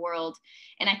country and the world?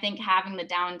 And I think having the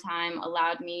downtime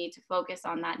allowed me to focus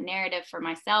on that narrative for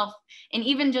myself, and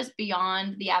even just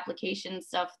beyond the application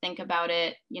stuff, think about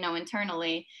it,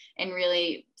 internally, and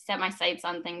really set my sights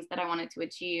on things that I wanted to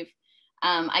achieve.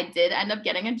 I did end up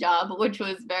getting a job, which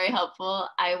was very helpful.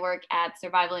 I work at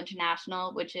Survival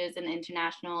International, which is an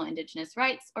international Indigenous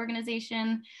rights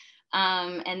organization.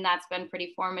 And that's been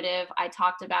pretty formative. I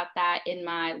talked about that in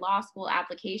my law school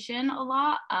application a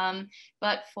lot.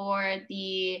 But for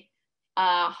the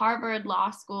Harvard Law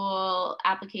School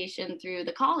application through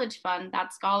the College Fund,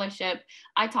 that scholarship,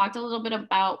 I talked a little bit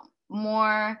about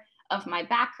more of my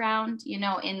background,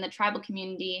 in the tribal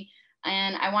community.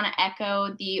 And I want to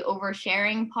echo the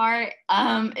oversharing part.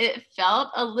 It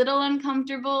felt a little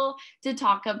uncomfortable to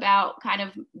talk about kind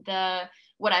of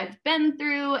what I've been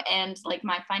through and like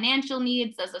my financial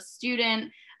needs as a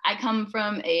student. I come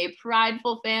from a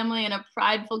prideful family and a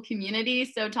prideful community.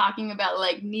 So talking about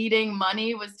like needing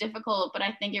money was difficult, but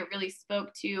I think it really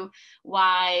spoke to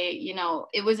why,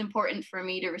 it was important for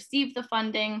me to receive the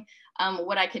funding,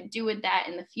 what I could do with that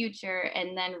in the future,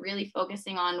 and then really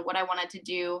focusing on what I wanted to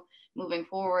do moving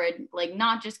forward, like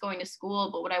not just going to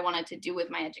school, but what I wanted to do with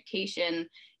my education,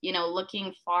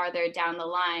 looking farther down the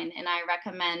line. And I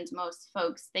recommend most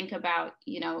folks think about,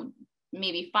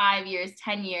 maybe 5 years,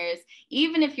 10 years,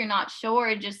 even if you're not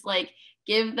sure, just like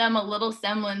give them a little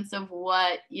semblance of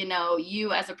what,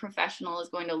 you as a professional is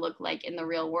going to look like in the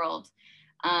real world.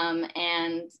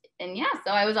 And yeah,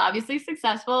 so I was obviously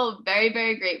successful, very,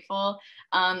 very grateful.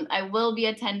 I will be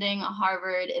attending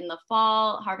Harvard in the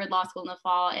fall, Harvard Law School in the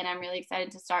fall, and I'm really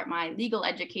excited to start my legal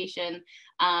education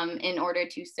in order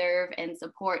to serve and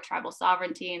support tribal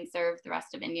sovereignty and serve the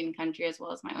rest of Indian country as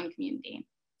well as my own community.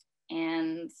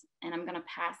 And I'm gonna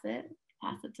pass it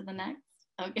to the next.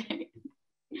 Okay.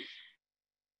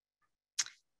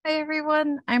 Hi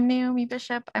everyone, I'm Naomi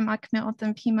Bishop. I'm Akme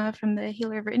Otham Pima from the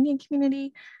Gila River Indian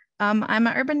community. I'm an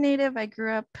urban native. I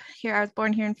grew up here. I was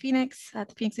born here in Phoenix at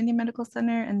the Phoenix Indian Medical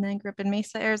Center, and then grew up in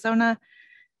Mesa, Arizona.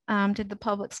 Did the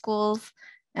public schools.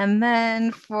 And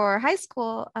then for high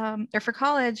school or for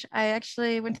college, I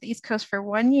actually went to the East Coast for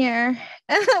 1 year and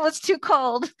it was too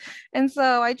cold. And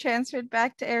so I transferred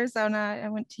back to Arizona. I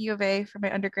went to U of A for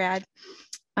my undergrad.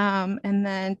 And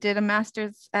then did a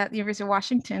master's at the University of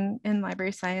Washington in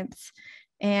library science.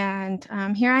 And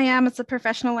here I am as a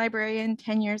professional librarian,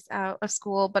 10 years out of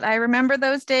school. But I remember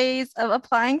those days of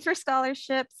applying for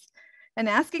scholarships and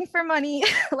asking for money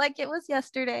like it was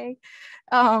yesterday.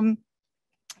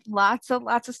 Lots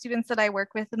of students that I work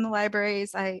with in the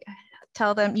libraries, I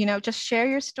tell them, you know, just share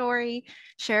your story,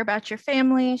 share about your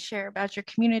family, share about your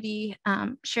community,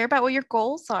 share about what your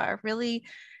goals are. Really,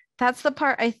 that's the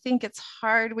part I think it's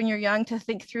hard when you're young to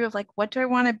think through of like, what do I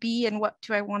want to be and what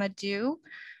do I want to do?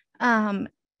 And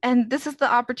this is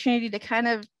the opportunity to kind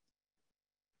of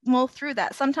mull through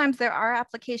that. Sometimes there are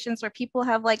applications where people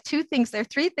have like 2 things, there are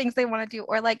 3 things they want to do,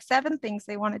 or like 7 things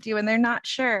they want to do, and they're not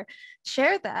sure.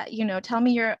 Share that, you know, tell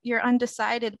me you're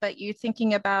undecided, but you're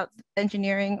thinking about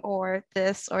engineering or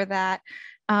this or that.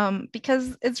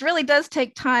 Because it really does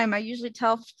take time. I usually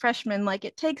tell freshmen, like,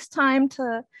 it takes time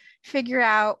to figure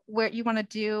out what you want to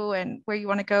do and where you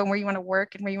want to go and where you want to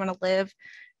work and where you want to live.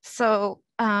 So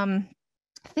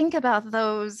think about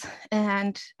those.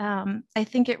 And I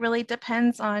think it really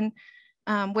depends on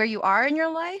where you are in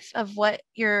your life, of what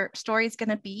your story is going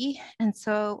to be. And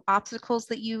so obstacles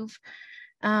that you've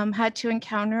had to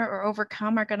encounter or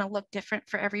overcome are going to look different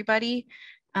for everybody.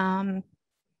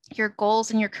 Your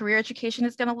goals and your career education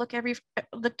is going to look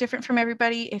different from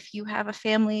everybody. If you have a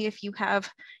family, if you have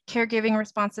caregiving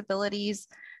responsibilities,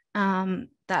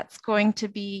 that's going to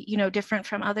be, you know, different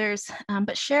from others.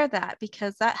 But share that,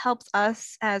 because that helps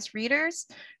us as readers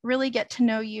really get to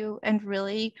know you and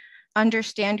really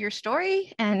understand your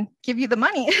story and give you the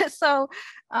money. So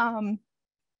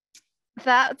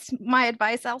that's my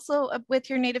advice. Also with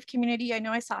your Native community, I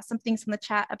know I saw some things in the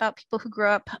chat about people who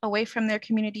grow up away from their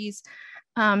communities.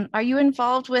 Are you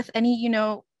involved with any, you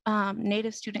know,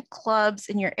 Native student clubs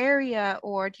in your area,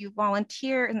 or do you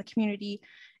volunteer in the community?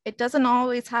 It doesn't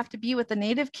always have to be with the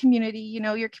Native community. You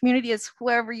know, your community is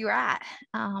whoever you're at.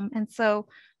 And so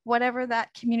whatever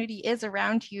that community is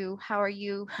around you, how are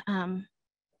you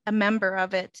a member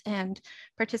of it and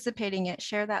participating in it?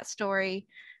 Share that story.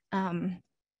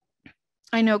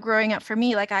 I know growing up for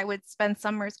me, like I would spend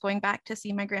summers going back to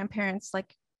see my grandparents,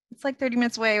 like it's like 30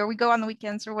 minutes away, or we go on the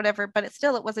weekends or whatever, but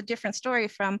it was a different story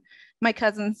from my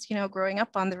cousins, you know, growing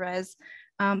up on the res.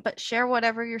 But share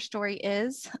whatever your story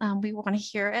is. We want to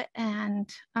hear it, and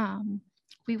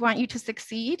we want you to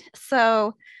succeed.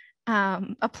 So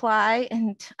apply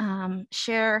and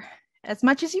share as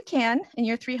much as you can in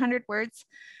your 300 words.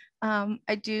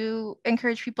 I do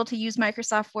encourage people to use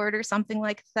Microsoft Word or something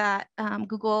like that,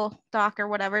 Google Doc or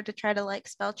whatever, to try to like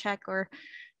spell check or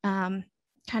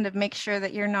kind of make sure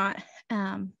that you're not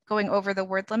going over the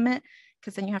word limit,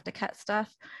 because then you have to cut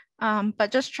stuff.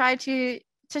 But just try to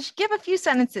give a few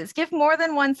sentences, give more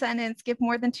than 1 sentence, give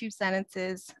more than 2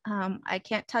 sentences. I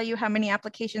can't tell you how many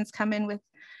applications come in with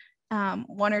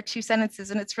 1 or 2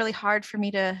 sentences, and it's really hard for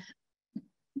me to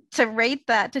rate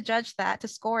that, to judge that, to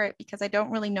score it, because I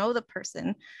don't really know the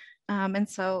person. And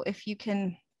so if you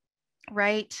can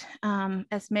write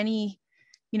as many,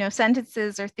 you know,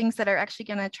 sentences or things that are actually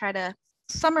going to try to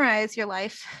summarize your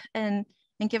life and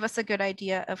give us a good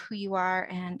idea of who you are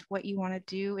and what you want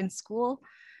to do in school.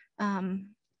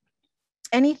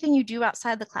 Anything you do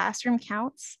outside the classroom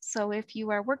counts. So if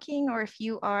you are working, or if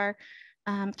you are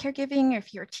caregiving, or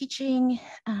if you're teaching,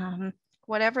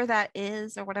 whatever that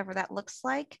is or whatever that looks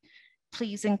like,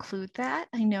 please include that.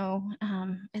 I know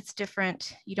it's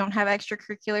different. You don't have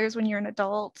extracurriculars when you're an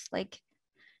adult. Like,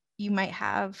 you might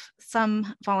have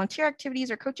some volunteer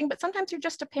activities or coaching, but sometimes you're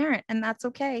just a parent, and that's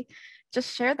okay.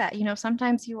 Just share that. You know,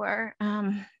 sometimes you are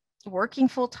working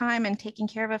full time and taking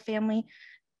care of a family.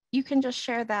 You can just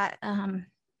share that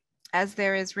as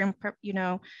there is room, you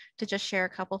know, to just share a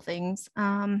couple things.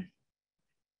 I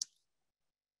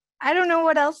don't know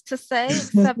what else to say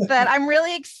except that I'm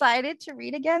really excited to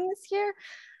read again this year.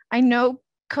 I know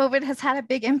COVID has had a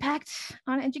big impact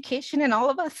on education and all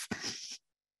of us.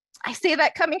 I say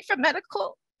that coming from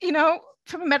medical,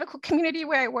 from a medical community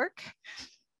where I work.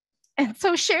 And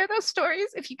so share those stories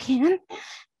if you can.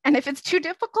 And if it's too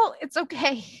difficult, it's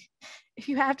okay. If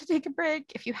you have to take a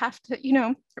break, if you have to,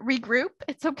 regroup,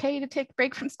 it's okay to take a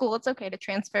break from school. It's okay to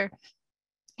transfer.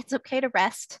 It's okay to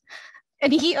rest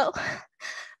and heal.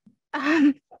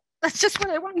 That's just what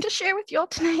I wanted to share with you all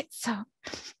tonight. So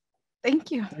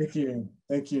thank you. Thank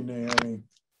you, Naomi.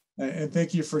 And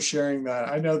thank you for sharing that.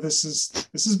 I know this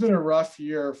has been a rough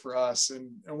year for us.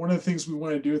 And one of the things we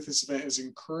want to do with this event is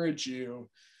encourage you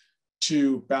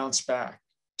to bounce back.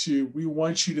 We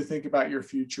want you to think about your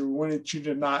future. We wanted you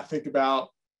to not think about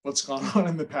what's gone on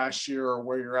in the past year or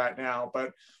where you're at now,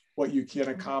 but what you can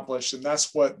accomplish. And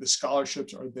that's what the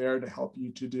scholarships are there to help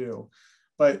you to do.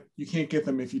 But you can't get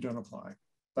them if you don't apply.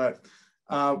 But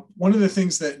one of the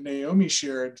things that Naomi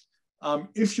shared,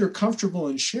 if you're comfortable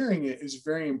in sharing it, is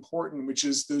very important, which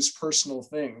is those personal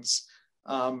things.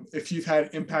 If you've had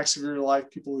impacts of your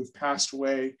life, people who've passed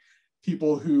away,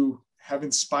 people who have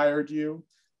inspired you.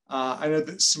 I know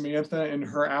that Samantha in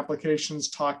her applications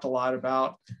talked a lot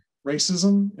about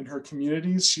racism in her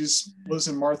communities. She lives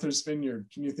in Martha's Vineyard.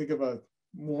 Can you think of a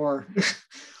more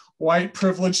white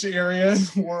privileged area in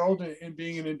the world, and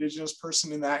being an Indigenous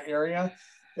person in that area?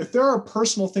 If there are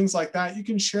personal things like that, you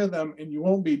can share them and you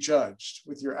won't be judged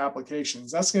with your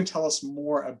applications. That's going to tell us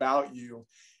more about you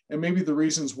and maybe the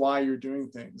reasons why you're doing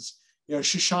things.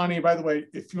 Shoshani, by the way,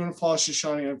 if you want to follow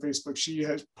Shoshani on Facebook, she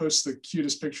has posted the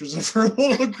cutest pictures of her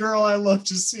little girl. I love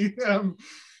to see them.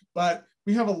 But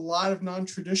we have a lot of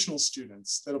non-traditional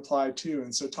students that apply too.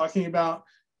 And so talking about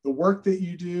the work that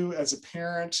you do as a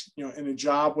parent, in a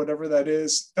job, whatever that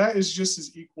is just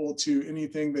as equal to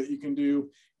anything that you can do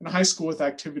in high school with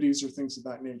activities or things of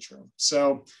that nature.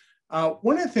 So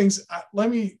one of the things,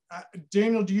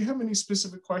 Daniel, do you have any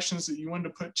specific questions that you wanted to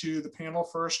put to the panel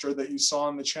first, or that you saw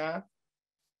in the chat?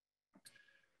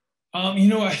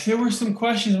 There were some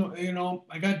questions,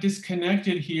 I got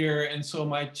disconnected here. And so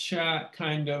my chat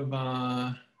kind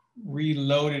of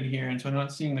reloaded here. And so I'm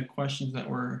not seeing the questions that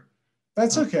were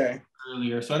That's okay.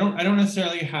 Earlier. So I don't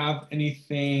necessarily have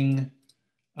anything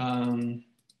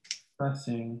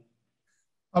pressing.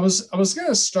 I was going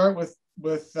to start with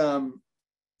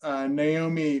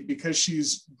Naomi, because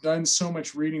she's done so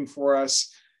much reading for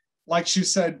us. Like she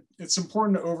said, it's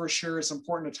important to overshare. It's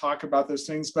important to talk about those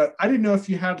things. But I didn't know if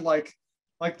you had like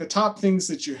the top things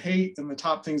that you hate and the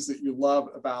top things that you love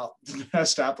about the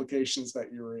best applications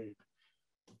that you read.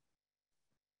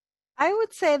 I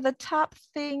would say the top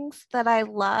things that I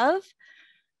love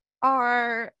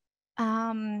are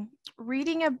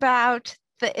reading about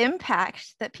the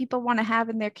impact that people want to have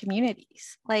in their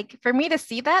communities. Like, for me to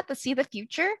see the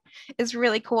future is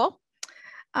really cool.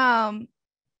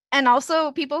 And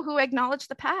also people who acknowledge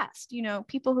the past,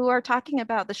 people who are talking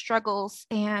about the struggles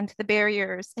and the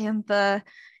barriers and the,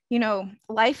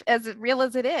 life as real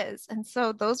as it is. And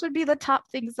so those would be the top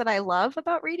things that I love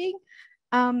about reading.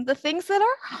 The things that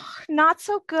are not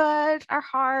so good, are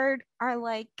hard, are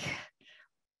like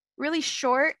really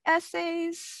short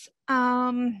essays,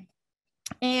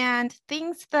 and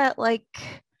things that like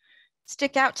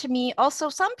stick out to me. Also,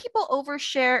 some people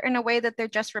overshare in a way that they're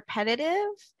just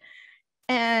repetitive.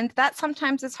 And that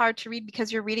sometimes is hard to read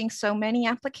because you're reading so many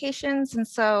applications. And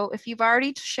so if you've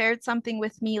already shared something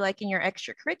with me, like in your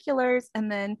extracurriculars,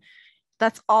 and then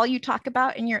that's all you talk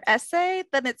about in your essay,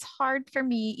 then it's hard for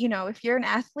me. If you're an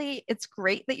athlete, it's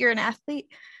great that you're an athlete.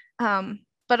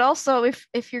 But also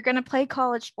if you're going to play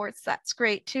college sports, that's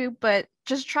great too. But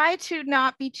just try to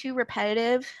not be too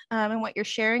repetitive in what you're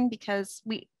sharing, because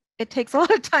it takes a lot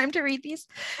of time to read these.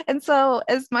 And so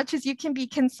as much as you can be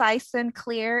concise and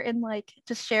clear in like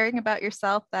just sharing about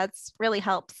yourself, that's really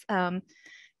helps. Yeah,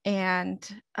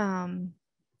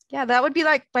 that would be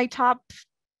like my top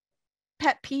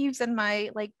pet peeves and my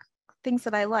like things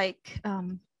that I like.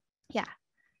 Yeah.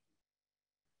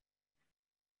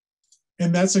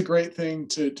 And that's a great thing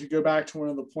to go back to one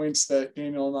of the points that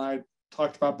Daniel and I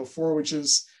talked about before, which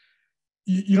is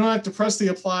you don't have to press the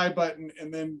apply button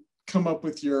and then come up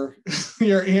with your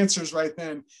answers right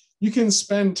then. You can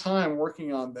spend time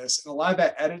working on this, and a lot of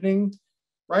that editing,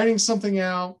 writing something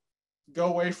out, go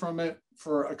away from it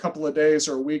for a couple of days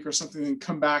or a week or something, and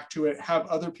come back to it, have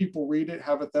other people read it,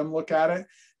 have them look at it.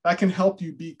 That can help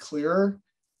you be clearer,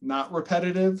 not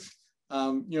repetitive.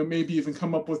 Maybe even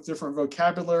come up with different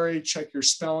vocabulary, check your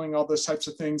spelling, all those types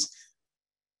of things.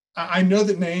 I know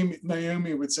that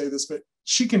Naomi would say this, but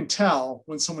she can tell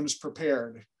when someone is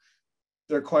prepared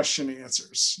their question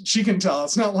answers. She can tell.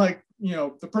 It's not like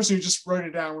the person who just wrote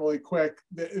it down really quick,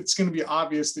 it's going to be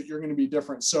obvious that you're going to be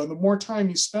different. So the more time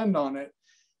you spend on it,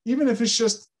 even if it's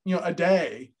just, a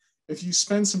day, if you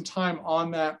spend some time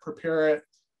on that, prepare it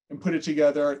and put it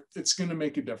together, it's going to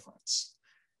make a difference.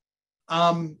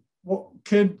 Well,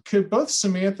 could both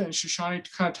Samantha and Shoshani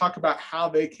kind of talk about how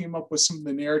they came up with some of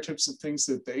the narratives and things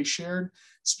that they shared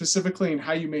specifically, and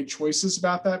how you made choices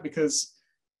about that? Because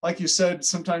like you said,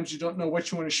 sometimes you don't know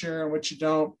what you want to share and what you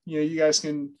don't. You guys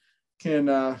can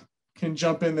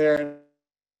jump in there.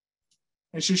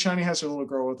 And Shoshani has her little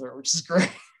girl with her, which is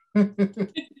great.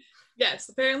 Yes,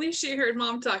 apparently she heard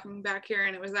mom talking back here,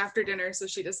 and it was after dinner, so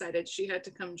she decided she had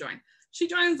to come join. She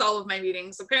joins all of my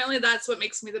meetings. Apparently that's what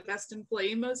makes me the best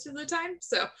employee most of the time,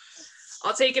 so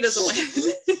I'll take it as a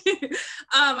win.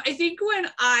 I think when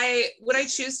I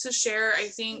choose to share, I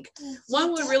think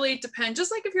one would really depend,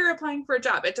 just like if you're applying for a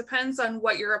job, it depends on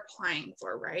what you're applying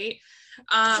for, right?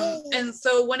 And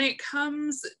so when it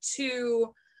comes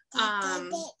to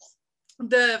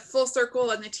the Full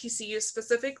Circle and the TCU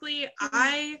specifically,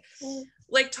 I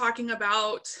like talking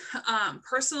about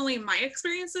personally my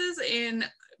experiences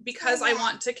because I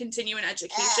want to continue in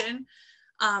education.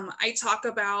 I talk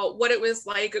about what it was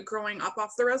like growing up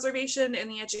off the reservation in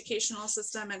the educational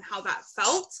system and how that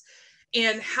felt,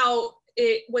 and how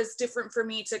it was different for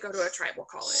me to go to a tribal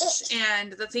college,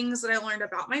 and the things that I learned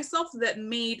about myself that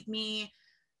made me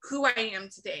who I am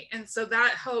today. And so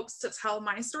that helps to tell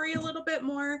my story a little bit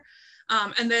more.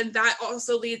 And then that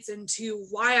also leads into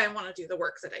why I want to do the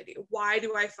work that I do. Why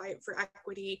do I fight for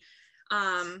equity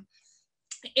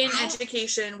in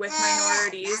education with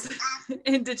minorities,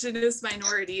 Indigenous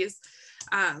minorities,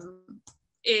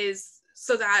 is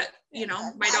so that,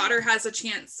 my daughter has a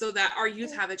chance, so that our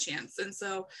youth have a chance. And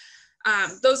so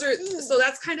so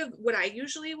that's kind of what I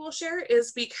usually will share,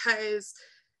 is because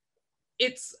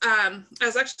it's, I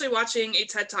was actually watching a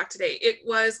TED Talk today. It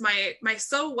was my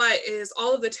so what is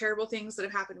all of the terrible things that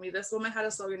have happened to me. This woman had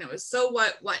a slogan. It was, so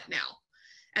what now?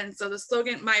 And so the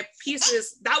slogan, my piece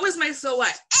is, that was my so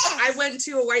what. I went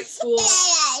to a white school,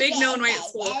 big known white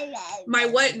school. My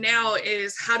what now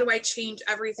is, how do I change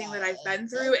everything that I've been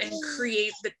through and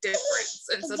create the difference?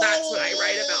 And so that's what I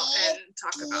write about and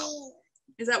talk about.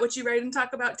 Is that what you write and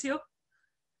talk about too?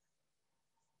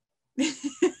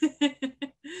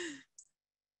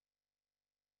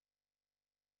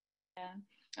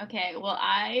 Okay, well,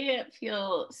 I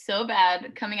feel so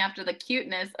bad coming after the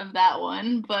cuteness of that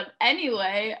one, but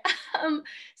anyway,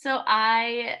 so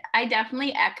I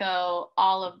definitely echo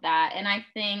all of that. And I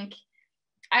think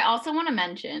I also want to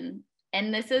mention,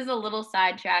 and this is a little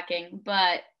sidetracking,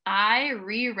 but I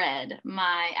reread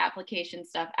my application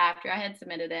stuff after I had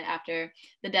submitted it, after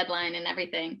the deadline and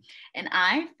everything, and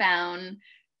I found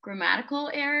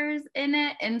grammatical errors in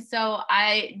it. And so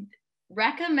I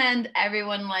recommend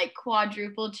everyone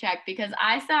quadruple check, because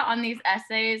I sat on these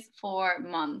essays for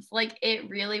months. It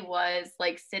really was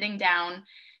sitting down,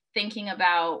 thinking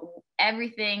about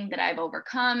everything that I've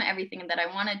overcome, everything that I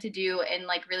wanted to do, and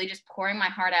really just pouring my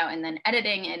heart out, and then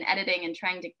editing and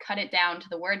trying to cut it down to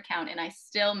the word count. And I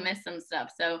still miss some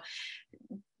stuff. So,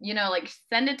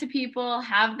 send it to people,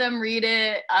 have them read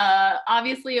it.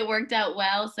 Obviously it worked out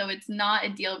well, so it's not a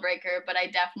deal breaker, but I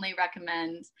definitely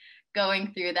recommend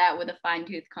going through that with a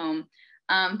fine-tooth comb.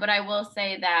 But I will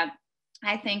say that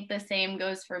I think the same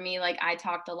goes for me. I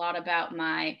talked a lot about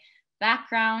my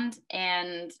background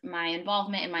and my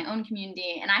involvement in my own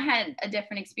community, and I had a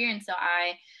different experience. So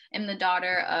I am the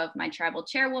daughter of my tribal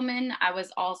chairwoman.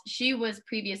 She was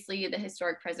previously the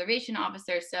historic preservation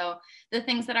officer. So the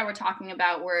things that I were talking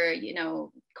about were,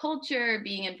 culture,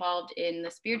 being involved in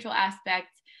the spiritual aspect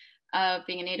of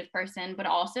being a Native person, but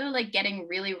also getting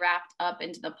really wrapped up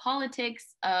into the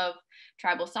politics of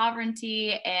tribal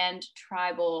sovereignty and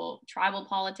tribal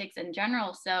politics in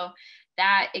general. So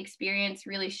that experience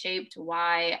really shaped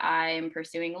why I'm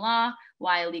pursuing law,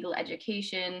 why legal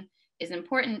education is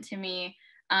important to me.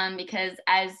 Because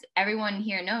as everyone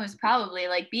here knows, probably,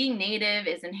 being Native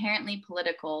is inherently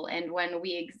political. And when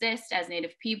we exist as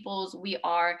Native peoples, we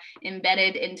are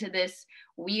embedded into this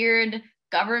weird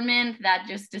government that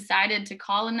just decided to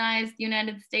colonize the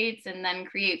United States and then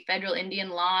create federal Indian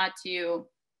law to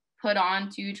put on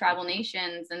to tribal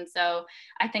nations. And so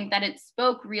I think that it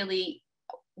spoke really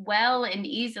well and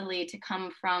easily to come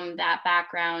from that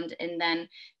background and then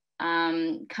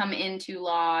come into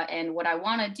law and what I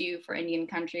want to do for Indian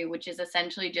country, which is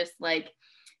essentially just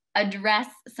address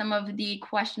some of the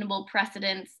questionable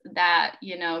precedents that,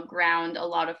 ground a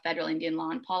lot of federal Indian law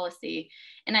and policy.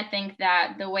 And I think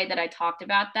that the way that I talked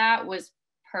about that was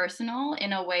personal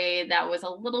in a way that was a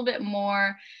little bit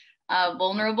more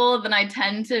vulnerable than I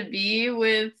tend to be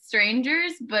with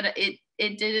strangers, but it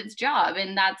did its job.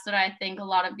 And that's what I think a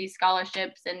lot of these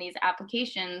scholarships and these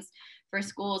applications for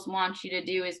schools want you to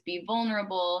do, is be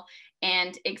vulnerable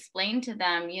and explain to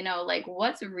them, you know, like,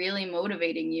 what's really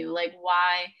motivating you? Like,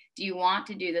 why do you want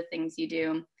to do the things you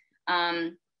do?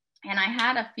 And I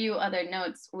had a few other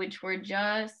notes, which were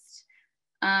just,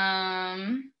 let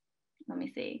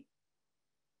me see.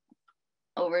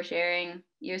 Oversharing,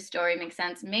 your story makes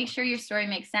sense. Make sure your story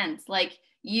makes sense. Like,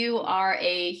 you are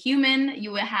a human,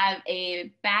 you have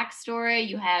a backstory,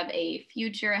 you have a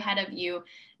future ahead of you.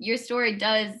 Your story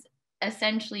does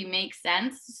essentially make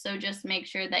sense. So just make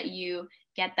sure that you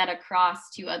get that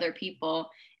across to other people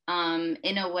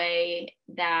in a way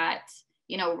that,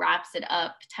 you know, wraps it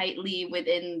up tightly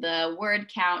within the word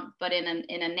count, but in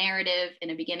a narrative, in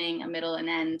a beginning, a middle, and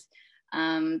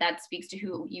end that speaks to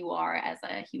who you are as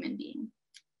a human being.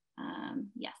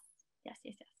 Yes.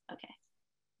 Okay.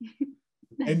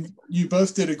 And you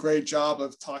both did a great job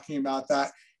of talking about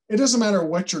that. It doesn't matter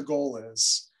what your goal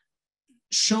is.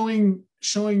 Showing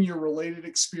your related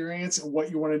experience and what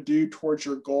you want to do towards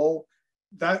your goal,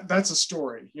 that's a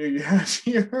story. You have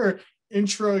your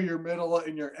intro, your middle,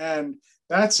 and your end.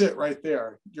 That's it right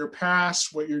there. Your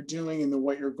past, what you're doing, and then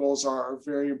what your goals are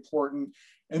very important.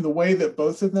 And the way that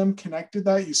both of them connected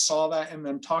that, you saw that in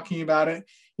them talking about it.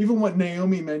 Even what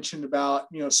Naomi mentioned about,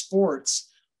 you know, sports.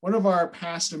 One of our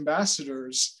past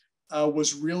ambassadors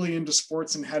was really into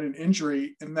sports and had an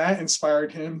injury, and that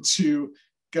inspired him to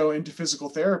go into physical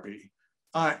therapy.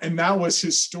 And that was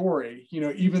his story. You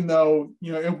know, even though,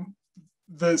 you know,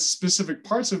 the specific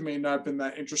parts of it may not have been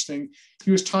that interesting,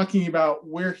 he was talking about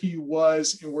where he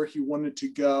was and where he wanted to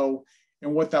go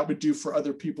and what that would do for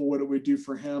other people, what it would do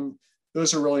for him.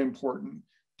 Those are really important.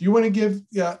 Do you want to give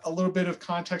a little bit of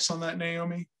context on that,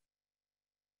 Naomi?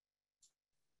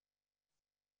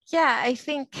 Yeah, I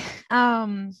think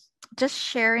just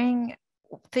sharing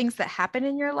things that happen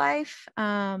in your life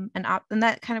and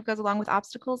that kind of goes along with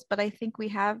obstacles. But I think we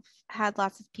have had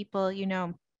lots of people, you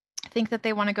know, think that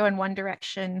they want to go in one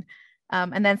direction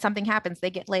and then something happens,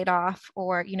 they get laid off,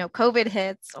 or, you know, COVID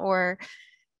hits, or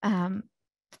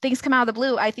things come out of the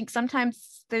blue. I think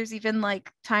sometimes there's even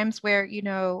like times where, you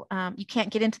know, you can't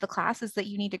get into the classes that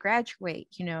you need to graduate,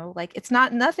 you know, like it's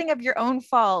nothing of your own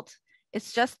fault.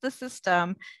 It's just the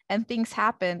system, and things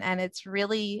happen, and it's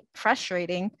really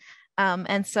frustrating.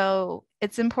 And so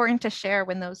it's important to share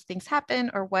when those things happen,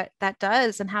 or what that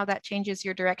does and how that changes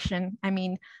your direction. I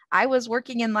mean, I was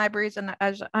working in libraries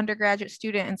as an undergraduate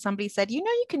student, and somebody said, you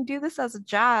know, you can do this as a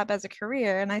job, as a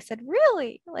career. And I said,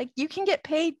 really? Like, you can get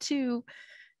paid to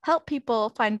help people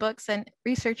find books and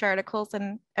research articles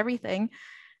and everything.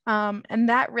 And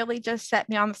that really just set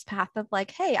me on this path of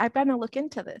like, hey, I've got to look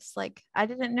into this. Like, I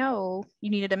didn't know you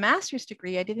needed a master's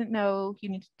degree. I didn't know you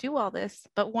need to do all this.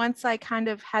 But once I kind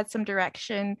of had some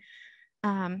direction,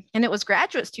 and it was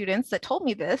graduate students that told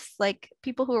me this, like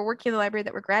people who were working in the library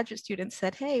that were graduate students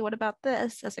said, hey, what about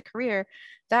this as a career?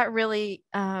 That really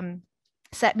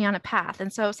set me on a path.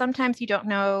 And so sometimes you don't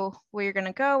know where you're going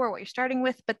to go or what you're starting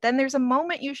with, but then there's a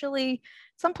moment, usually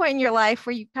some point in your life,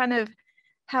 where you kind of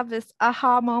have this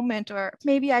aha moment, or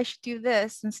maybe I should do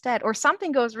this instead, or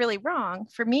something goes really wrong.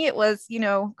 For me, it was, you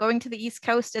know, going to the East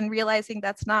Coast and realizing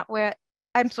that's not where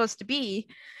I'm supposed to be,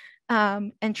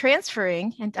 and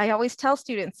transferring. And I always tell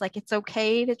students, like, it's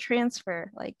okay to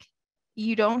transfer. Like,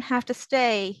 you don't have to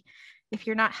stay if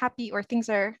you're not happy, or things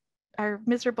are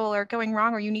miserable or going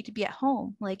wrong, or you need to be at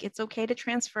home. Like, it's okay to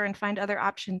transfer and find other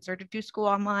options, or to do school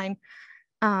online.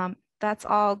 That's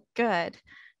all good.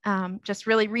 Just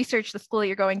really research the school that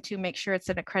you're going to, make sure it's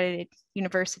an accredited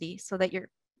university so that your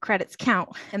credits count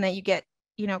and that you get,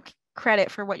 you know, credit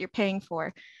for what you're paying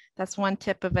for. That's one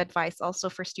tip of advice also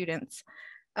for students.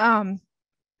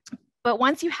 But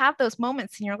once you have those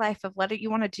moments in your life of what you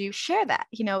want to do, share that,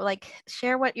 you know, like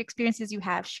share what experiences you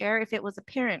have, share if it was a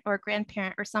parent or a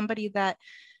grandparent or somebody that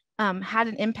had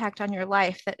an impact on your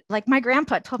life. That, like, my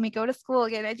grandpa told me, go to school,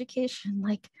 get an education.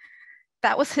 Like,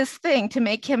 that was his thing. To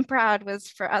make him proud was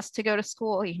for us to go to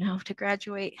school, you know, to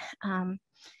graduate.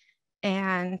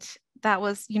 And that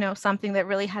was, you know, something that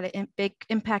really had a big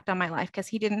impact on my life, because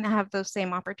he didn't have those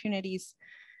same opportunities.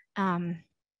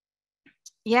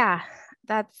 Yeah,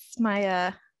 that's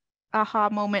my aha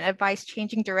moment advice.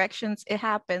 Changing directions, it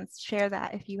happens. Share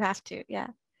that if you have to. Yeah.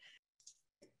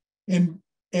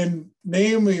 And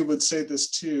Naomi would say this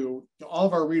too. All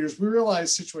of our readers, we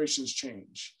realize situations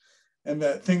change, and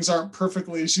that things aren't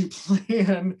perfectly as you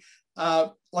plan.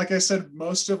 Like I said,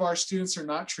 most of our students are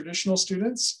not traditional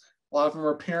students. A lot of them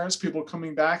are parents, people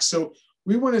coming back. So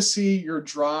we want to see your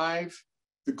drive,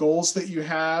 the goals that you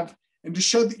have, and to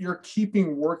show that you're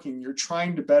keeping working, you're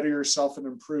trying to better yourself and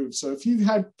improve. So if you've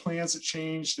had plans that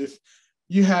changed, if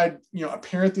you had, a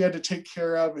parent that you had to take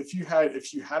care of, if you had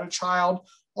a child,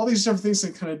 all these different things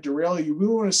that kind of derail you, we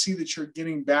want to see that you're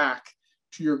getting back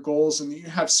to your goals and that you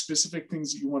have specific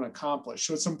things that you want to accomplish.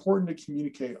 So it's important to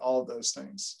communicate all of those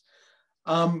things.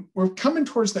 We're coming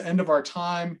towards the end of our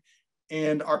time,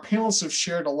 and our panelists have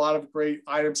shared a lot of great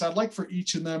items. I'd like for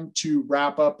each of them to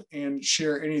wrap up and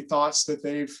share any thoughts that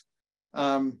they've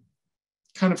kind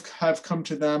of have come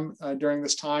to them during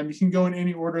this time. You can go in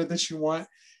any order that you want.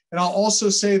 And I'll also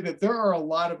say that there are a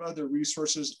lot of other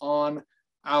resources on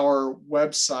our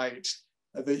website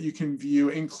that you can view,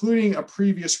 including a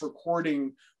previous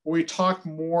recording where we talk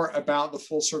more about the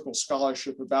Full Circle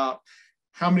Scholarship, about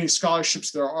how many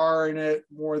scholarships there are in it,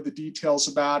 more of the details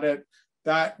about it.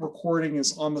 That recording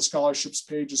is on the scholarships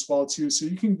page as well too. So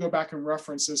you can go back and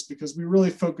reference this because we really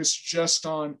focus just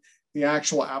on the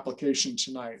actual application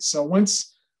tonight. So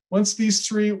once these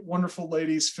three wonderful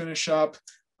ladies finish up,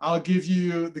 I'll give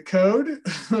you the code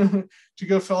to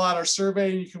go fill out our survey,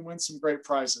 and you can win some great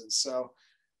prizes. So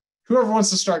whoever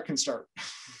wants to start can start.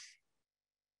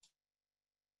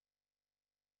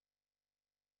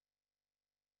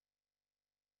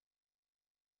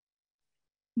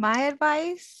 My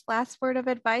advice, last word of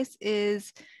advice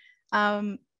is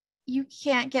you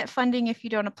can't get funding if you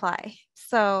don't apply.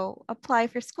 So apply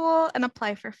for school and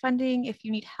apply for funding. If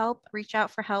you need help, reach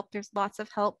out for help. There's lots of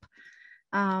help.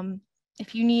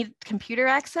 If you need computer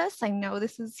access, I know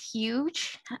this is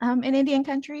huge in Indian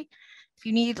country. If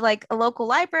you need like a local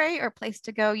library or a place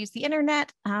to go use the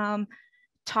internet,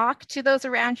 talk to those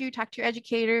around you, talk to your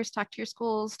educators, talk to your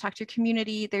schools, talk to your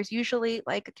community. There's usually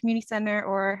like a community center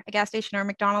or a gas station or a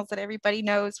McDonald's that everybody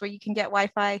knows where you can get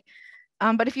Wi-Fi.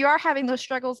 But if you are having those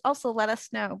struggles, also let us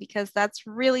know, because that's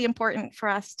really important for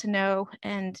us to know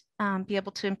and be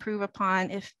able to improve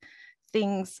upon if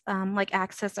things like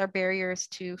access are barriers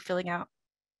to filling out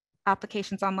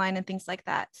applications online and things like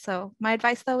that. So my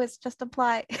advice though is just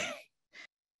apply.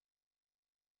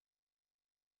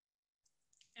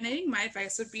 And I think my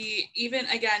advice would be, even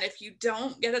again, if you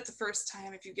don't get it the first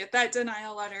time, if you get that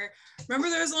denial letter, remember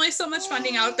there's only so much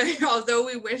funding out there, although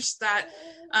we wish that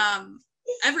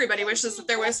everybody wishes that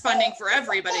there was funding for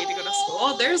everybody to go to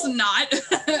school. There's not.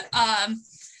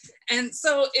 And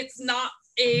so it's not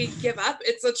a give up,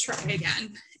 it's a try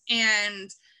again. And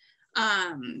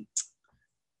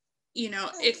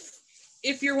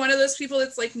if you're one of those people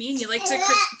that's like me and you like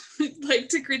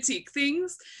to critique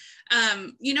things,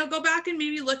 go back and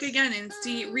maybe look again and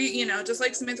see, just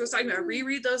like Samantha was talking about,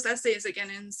 reread those essays again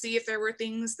and see if there were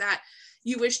things that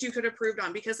you wished you could have improved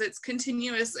on, because it's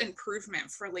continuous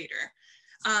improvement for later.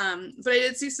 But I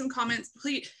did see some comments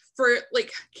for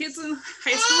like kids in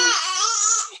high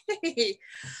school. Hey,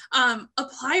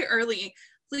 apply early.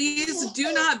 Please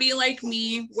do not be like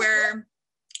me, where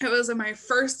it was in my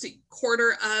first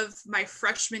quarter of my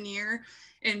freshman year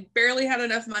and barely had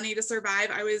enough money to survive.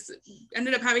 I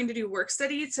ended up having to do work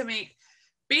study to make,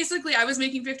 basically I was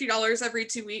making $50 every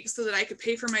 2 weeks so that I could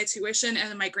pay for my tuition. And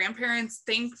then my grandparents,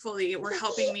 thankfully, were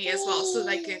helping me as well so that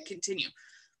I could continue.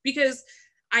 Because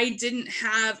I didn't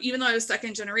have, even though I was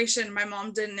second generation, my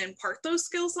mom didn't impart those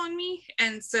skills on me.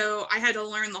 And so I had to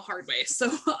learn the hard way.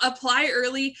 So apply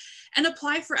early and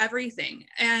apply for everything.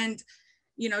 And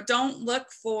don't look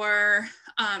for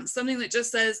something that just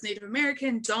says Native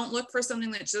American. Don't look for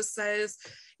something that just says,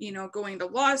 going to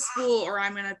law school, or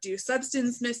I'm going to do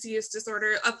substance misuse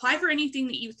disorder. Apply for anything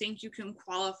that you think you can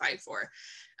qualify for.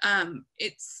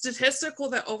 It's statistical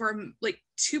that over like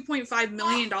 $2.5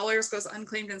 million goes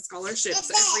unclaimed in scholarships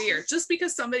every year, just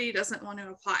because somebody doesn't want to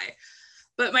apply.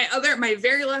 But my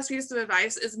very last piece of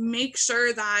advice is make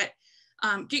sure that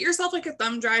get yourself like a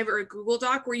thumb drive or a Google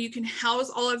Doc where you can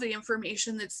house all of the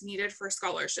information that's needed for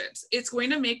scholarships. It's going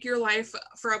to make your life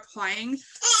for applying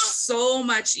so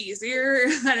much easier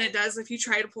than it does if you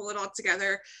try to pull it all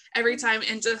together every time.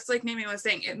 And just like Naomi was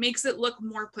saying, it makes it look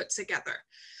more put together.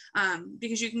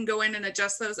 Because you can go in and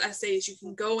adjust those essays, you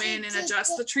can go in and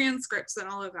adjust the transcripts and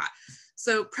all of that.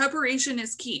 So preparation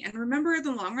is key. And remember, in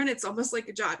the long run, it's almost like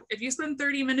a job. If you spend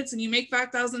 30 minutes and you make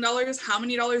 $5,000, how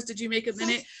many dollars did you make a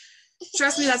minute?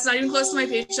 Trust me, that's not even close to my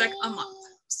paycheck a month.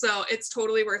 So it's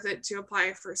totally worth it to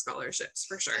apply for scholarships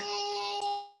for sure.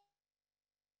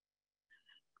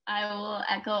 I will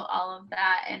echo all of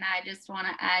that. And I just want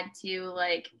to add to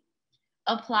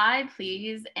apply,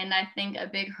 please. And I think a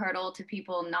big hurdle to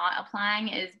people not applying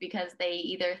is because they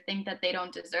either think that they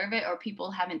don't deserve it or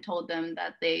people haven't told them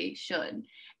that they should.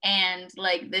 And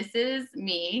this is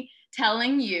me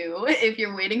telling you, if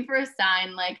you're waiting for a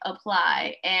sign,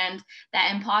 apply. And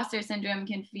that imposter syndrome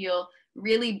can feel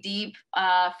really deep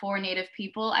for Native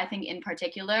people, I think in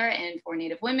particular, and for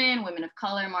Native women, women of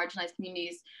color, marginalized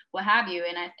communities, what have you.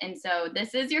 And so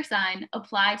this is your sign.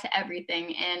 Apply to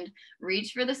everything and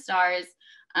reach for the stars.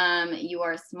 You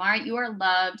are smart, you are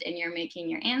loved, and you're making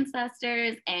your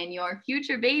ancestors and your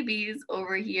future babies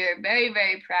over here very,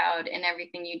 very proud in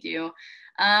everything you do.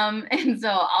 And so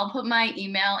I'll put my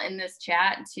email in this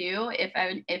chat too.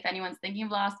 If anyone's thinking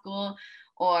of law school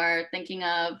or thinking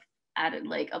of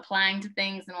like applying to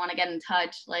things and want to get in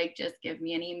touch, like just give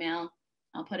me an email.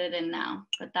 I'll put it in now.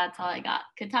 But that's all I got.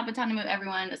 Katapatanemu,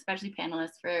 everyone, especially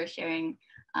panelists, for sharing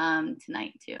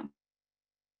tonight too.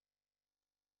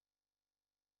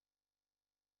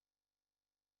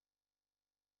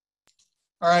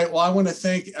 All right, well, I want to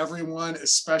thank everyone,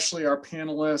 especially our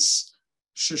panelists,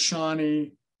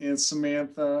 Shoshani and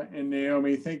Samantha and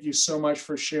Naomi. Thank you so much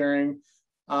for sharing.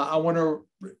 I want to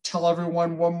tell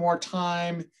everyone one more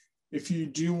time, if you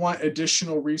do want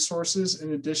additional resources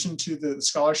in addition to the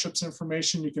scholarships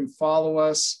information, you can follow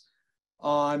us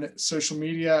on social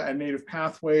media at Native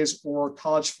Pathways or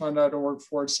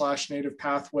collegefund.org/Native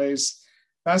Pathways.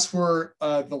 That's where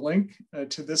the link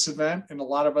to this event and a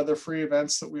lot of other free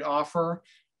events that we offer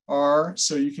are,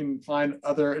 so you can find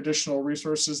other additional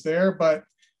resources there. But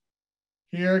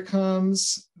here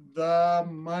comes the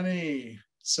money.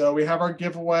 So we have our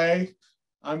giveaway.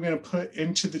 I'm going to put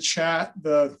into the chat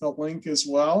the link as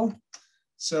well.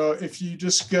 So if you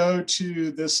just go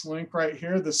to this link right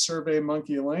here, the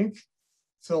SurveyMonkey link,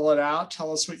 fill it out,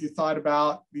 tell us what you thought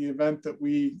about the event that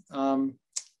we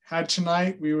had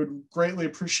tonight. We would greatly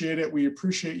appreciate it. We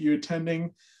appreciate you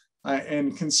attending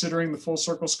and considering the Full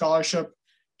Circle Scholarship.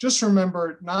 Just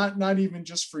remember, not even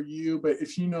just for you, but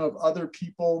if you know of other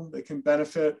people that can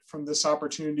benefit from this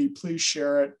opportunity, please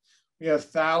share it. We have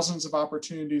thousands of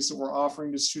opportunities that we're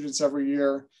offering to students every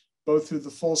year, both through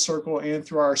the Full Circle and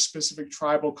through our specific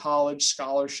tribal college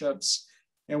scholarships.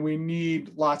 And we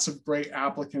need lots of great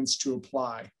applicants to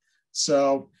apply.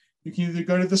 So you can either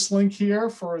go to this link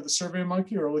here for the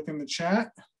SurveyMonkey or look in the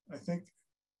chat. I think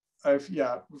we've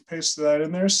pasted that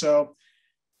in there. So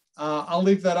I'll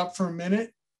leave that up for a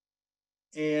minute.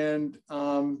 And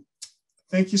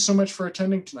thank you so much for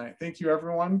attending tonight. Thank you,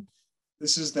 everyone.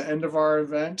 This is the end of our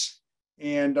event.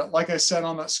 And like I said,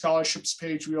 on that scholarships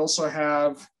page, we also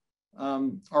have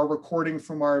our recording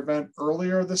from our event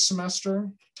earlier this semester,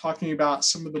 talking about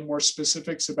some of the more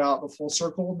specifics about the Full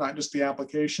Circle, not just the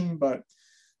application, but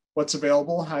what's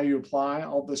available, how you apply,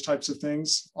 all those types of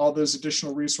things. All those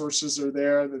additional resources are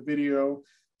there. The video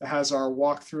that has our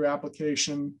walkthrough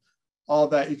application, all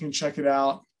that, you can check it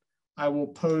out. I will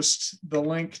post the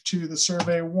link to the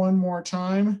survey one more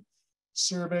time,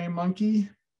 SurveyMonkey.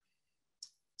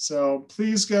 So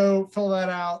please go fill that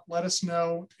out. Let us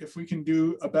know if we can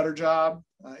do a better job,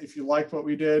 if you like what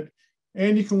we did.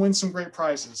 And you can win some great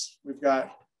prizes. We've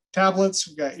got tablets,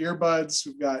 we've got earbuds,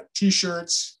 we've got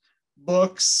t-shirts,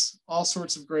 books, all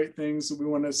sorts of great things that we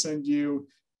want to send you.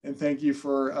 And thank you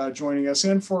for joining us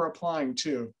and for applying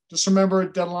too. Just remember,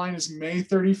 deadline is May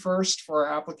 31st for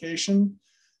our application.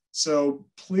 So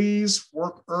please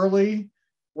work early,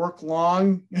 work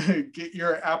long, get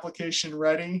your application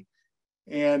ready.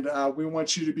 And we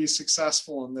want you to be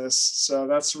successful in this. So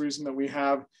that's the reason that we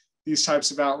have these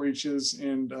types of outreaches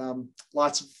and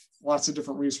lots of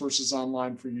different resources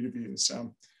online for you to view.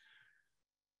 So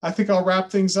I think I'll wrap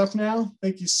things up now.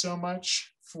 Thank you so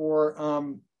much for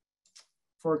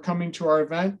coming to our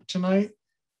event tonight.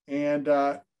 And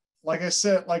like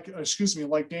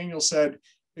Daniel said,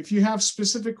 if you have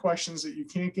specific questions that you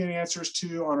can't get answers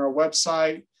to on our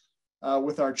website,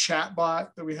 with our chat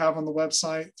bot that we have on the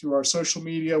website, through our social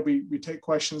media, we take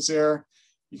questions there.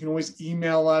 You can always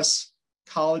email us,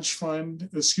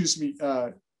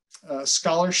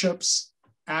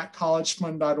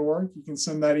 scholarships@collegefund.org. You can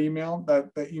send that email.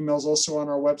 That email is also on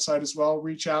our website as well.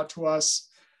 Reach out to us.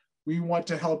 We want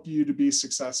to help you to be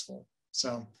successful.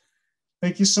 So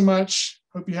thank you so much.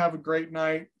 Hope you have a great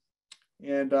night.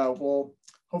 And we'll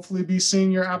hopefully be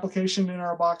seeing your application in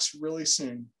our box really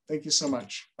soon. Thank you so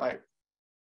much. Bye.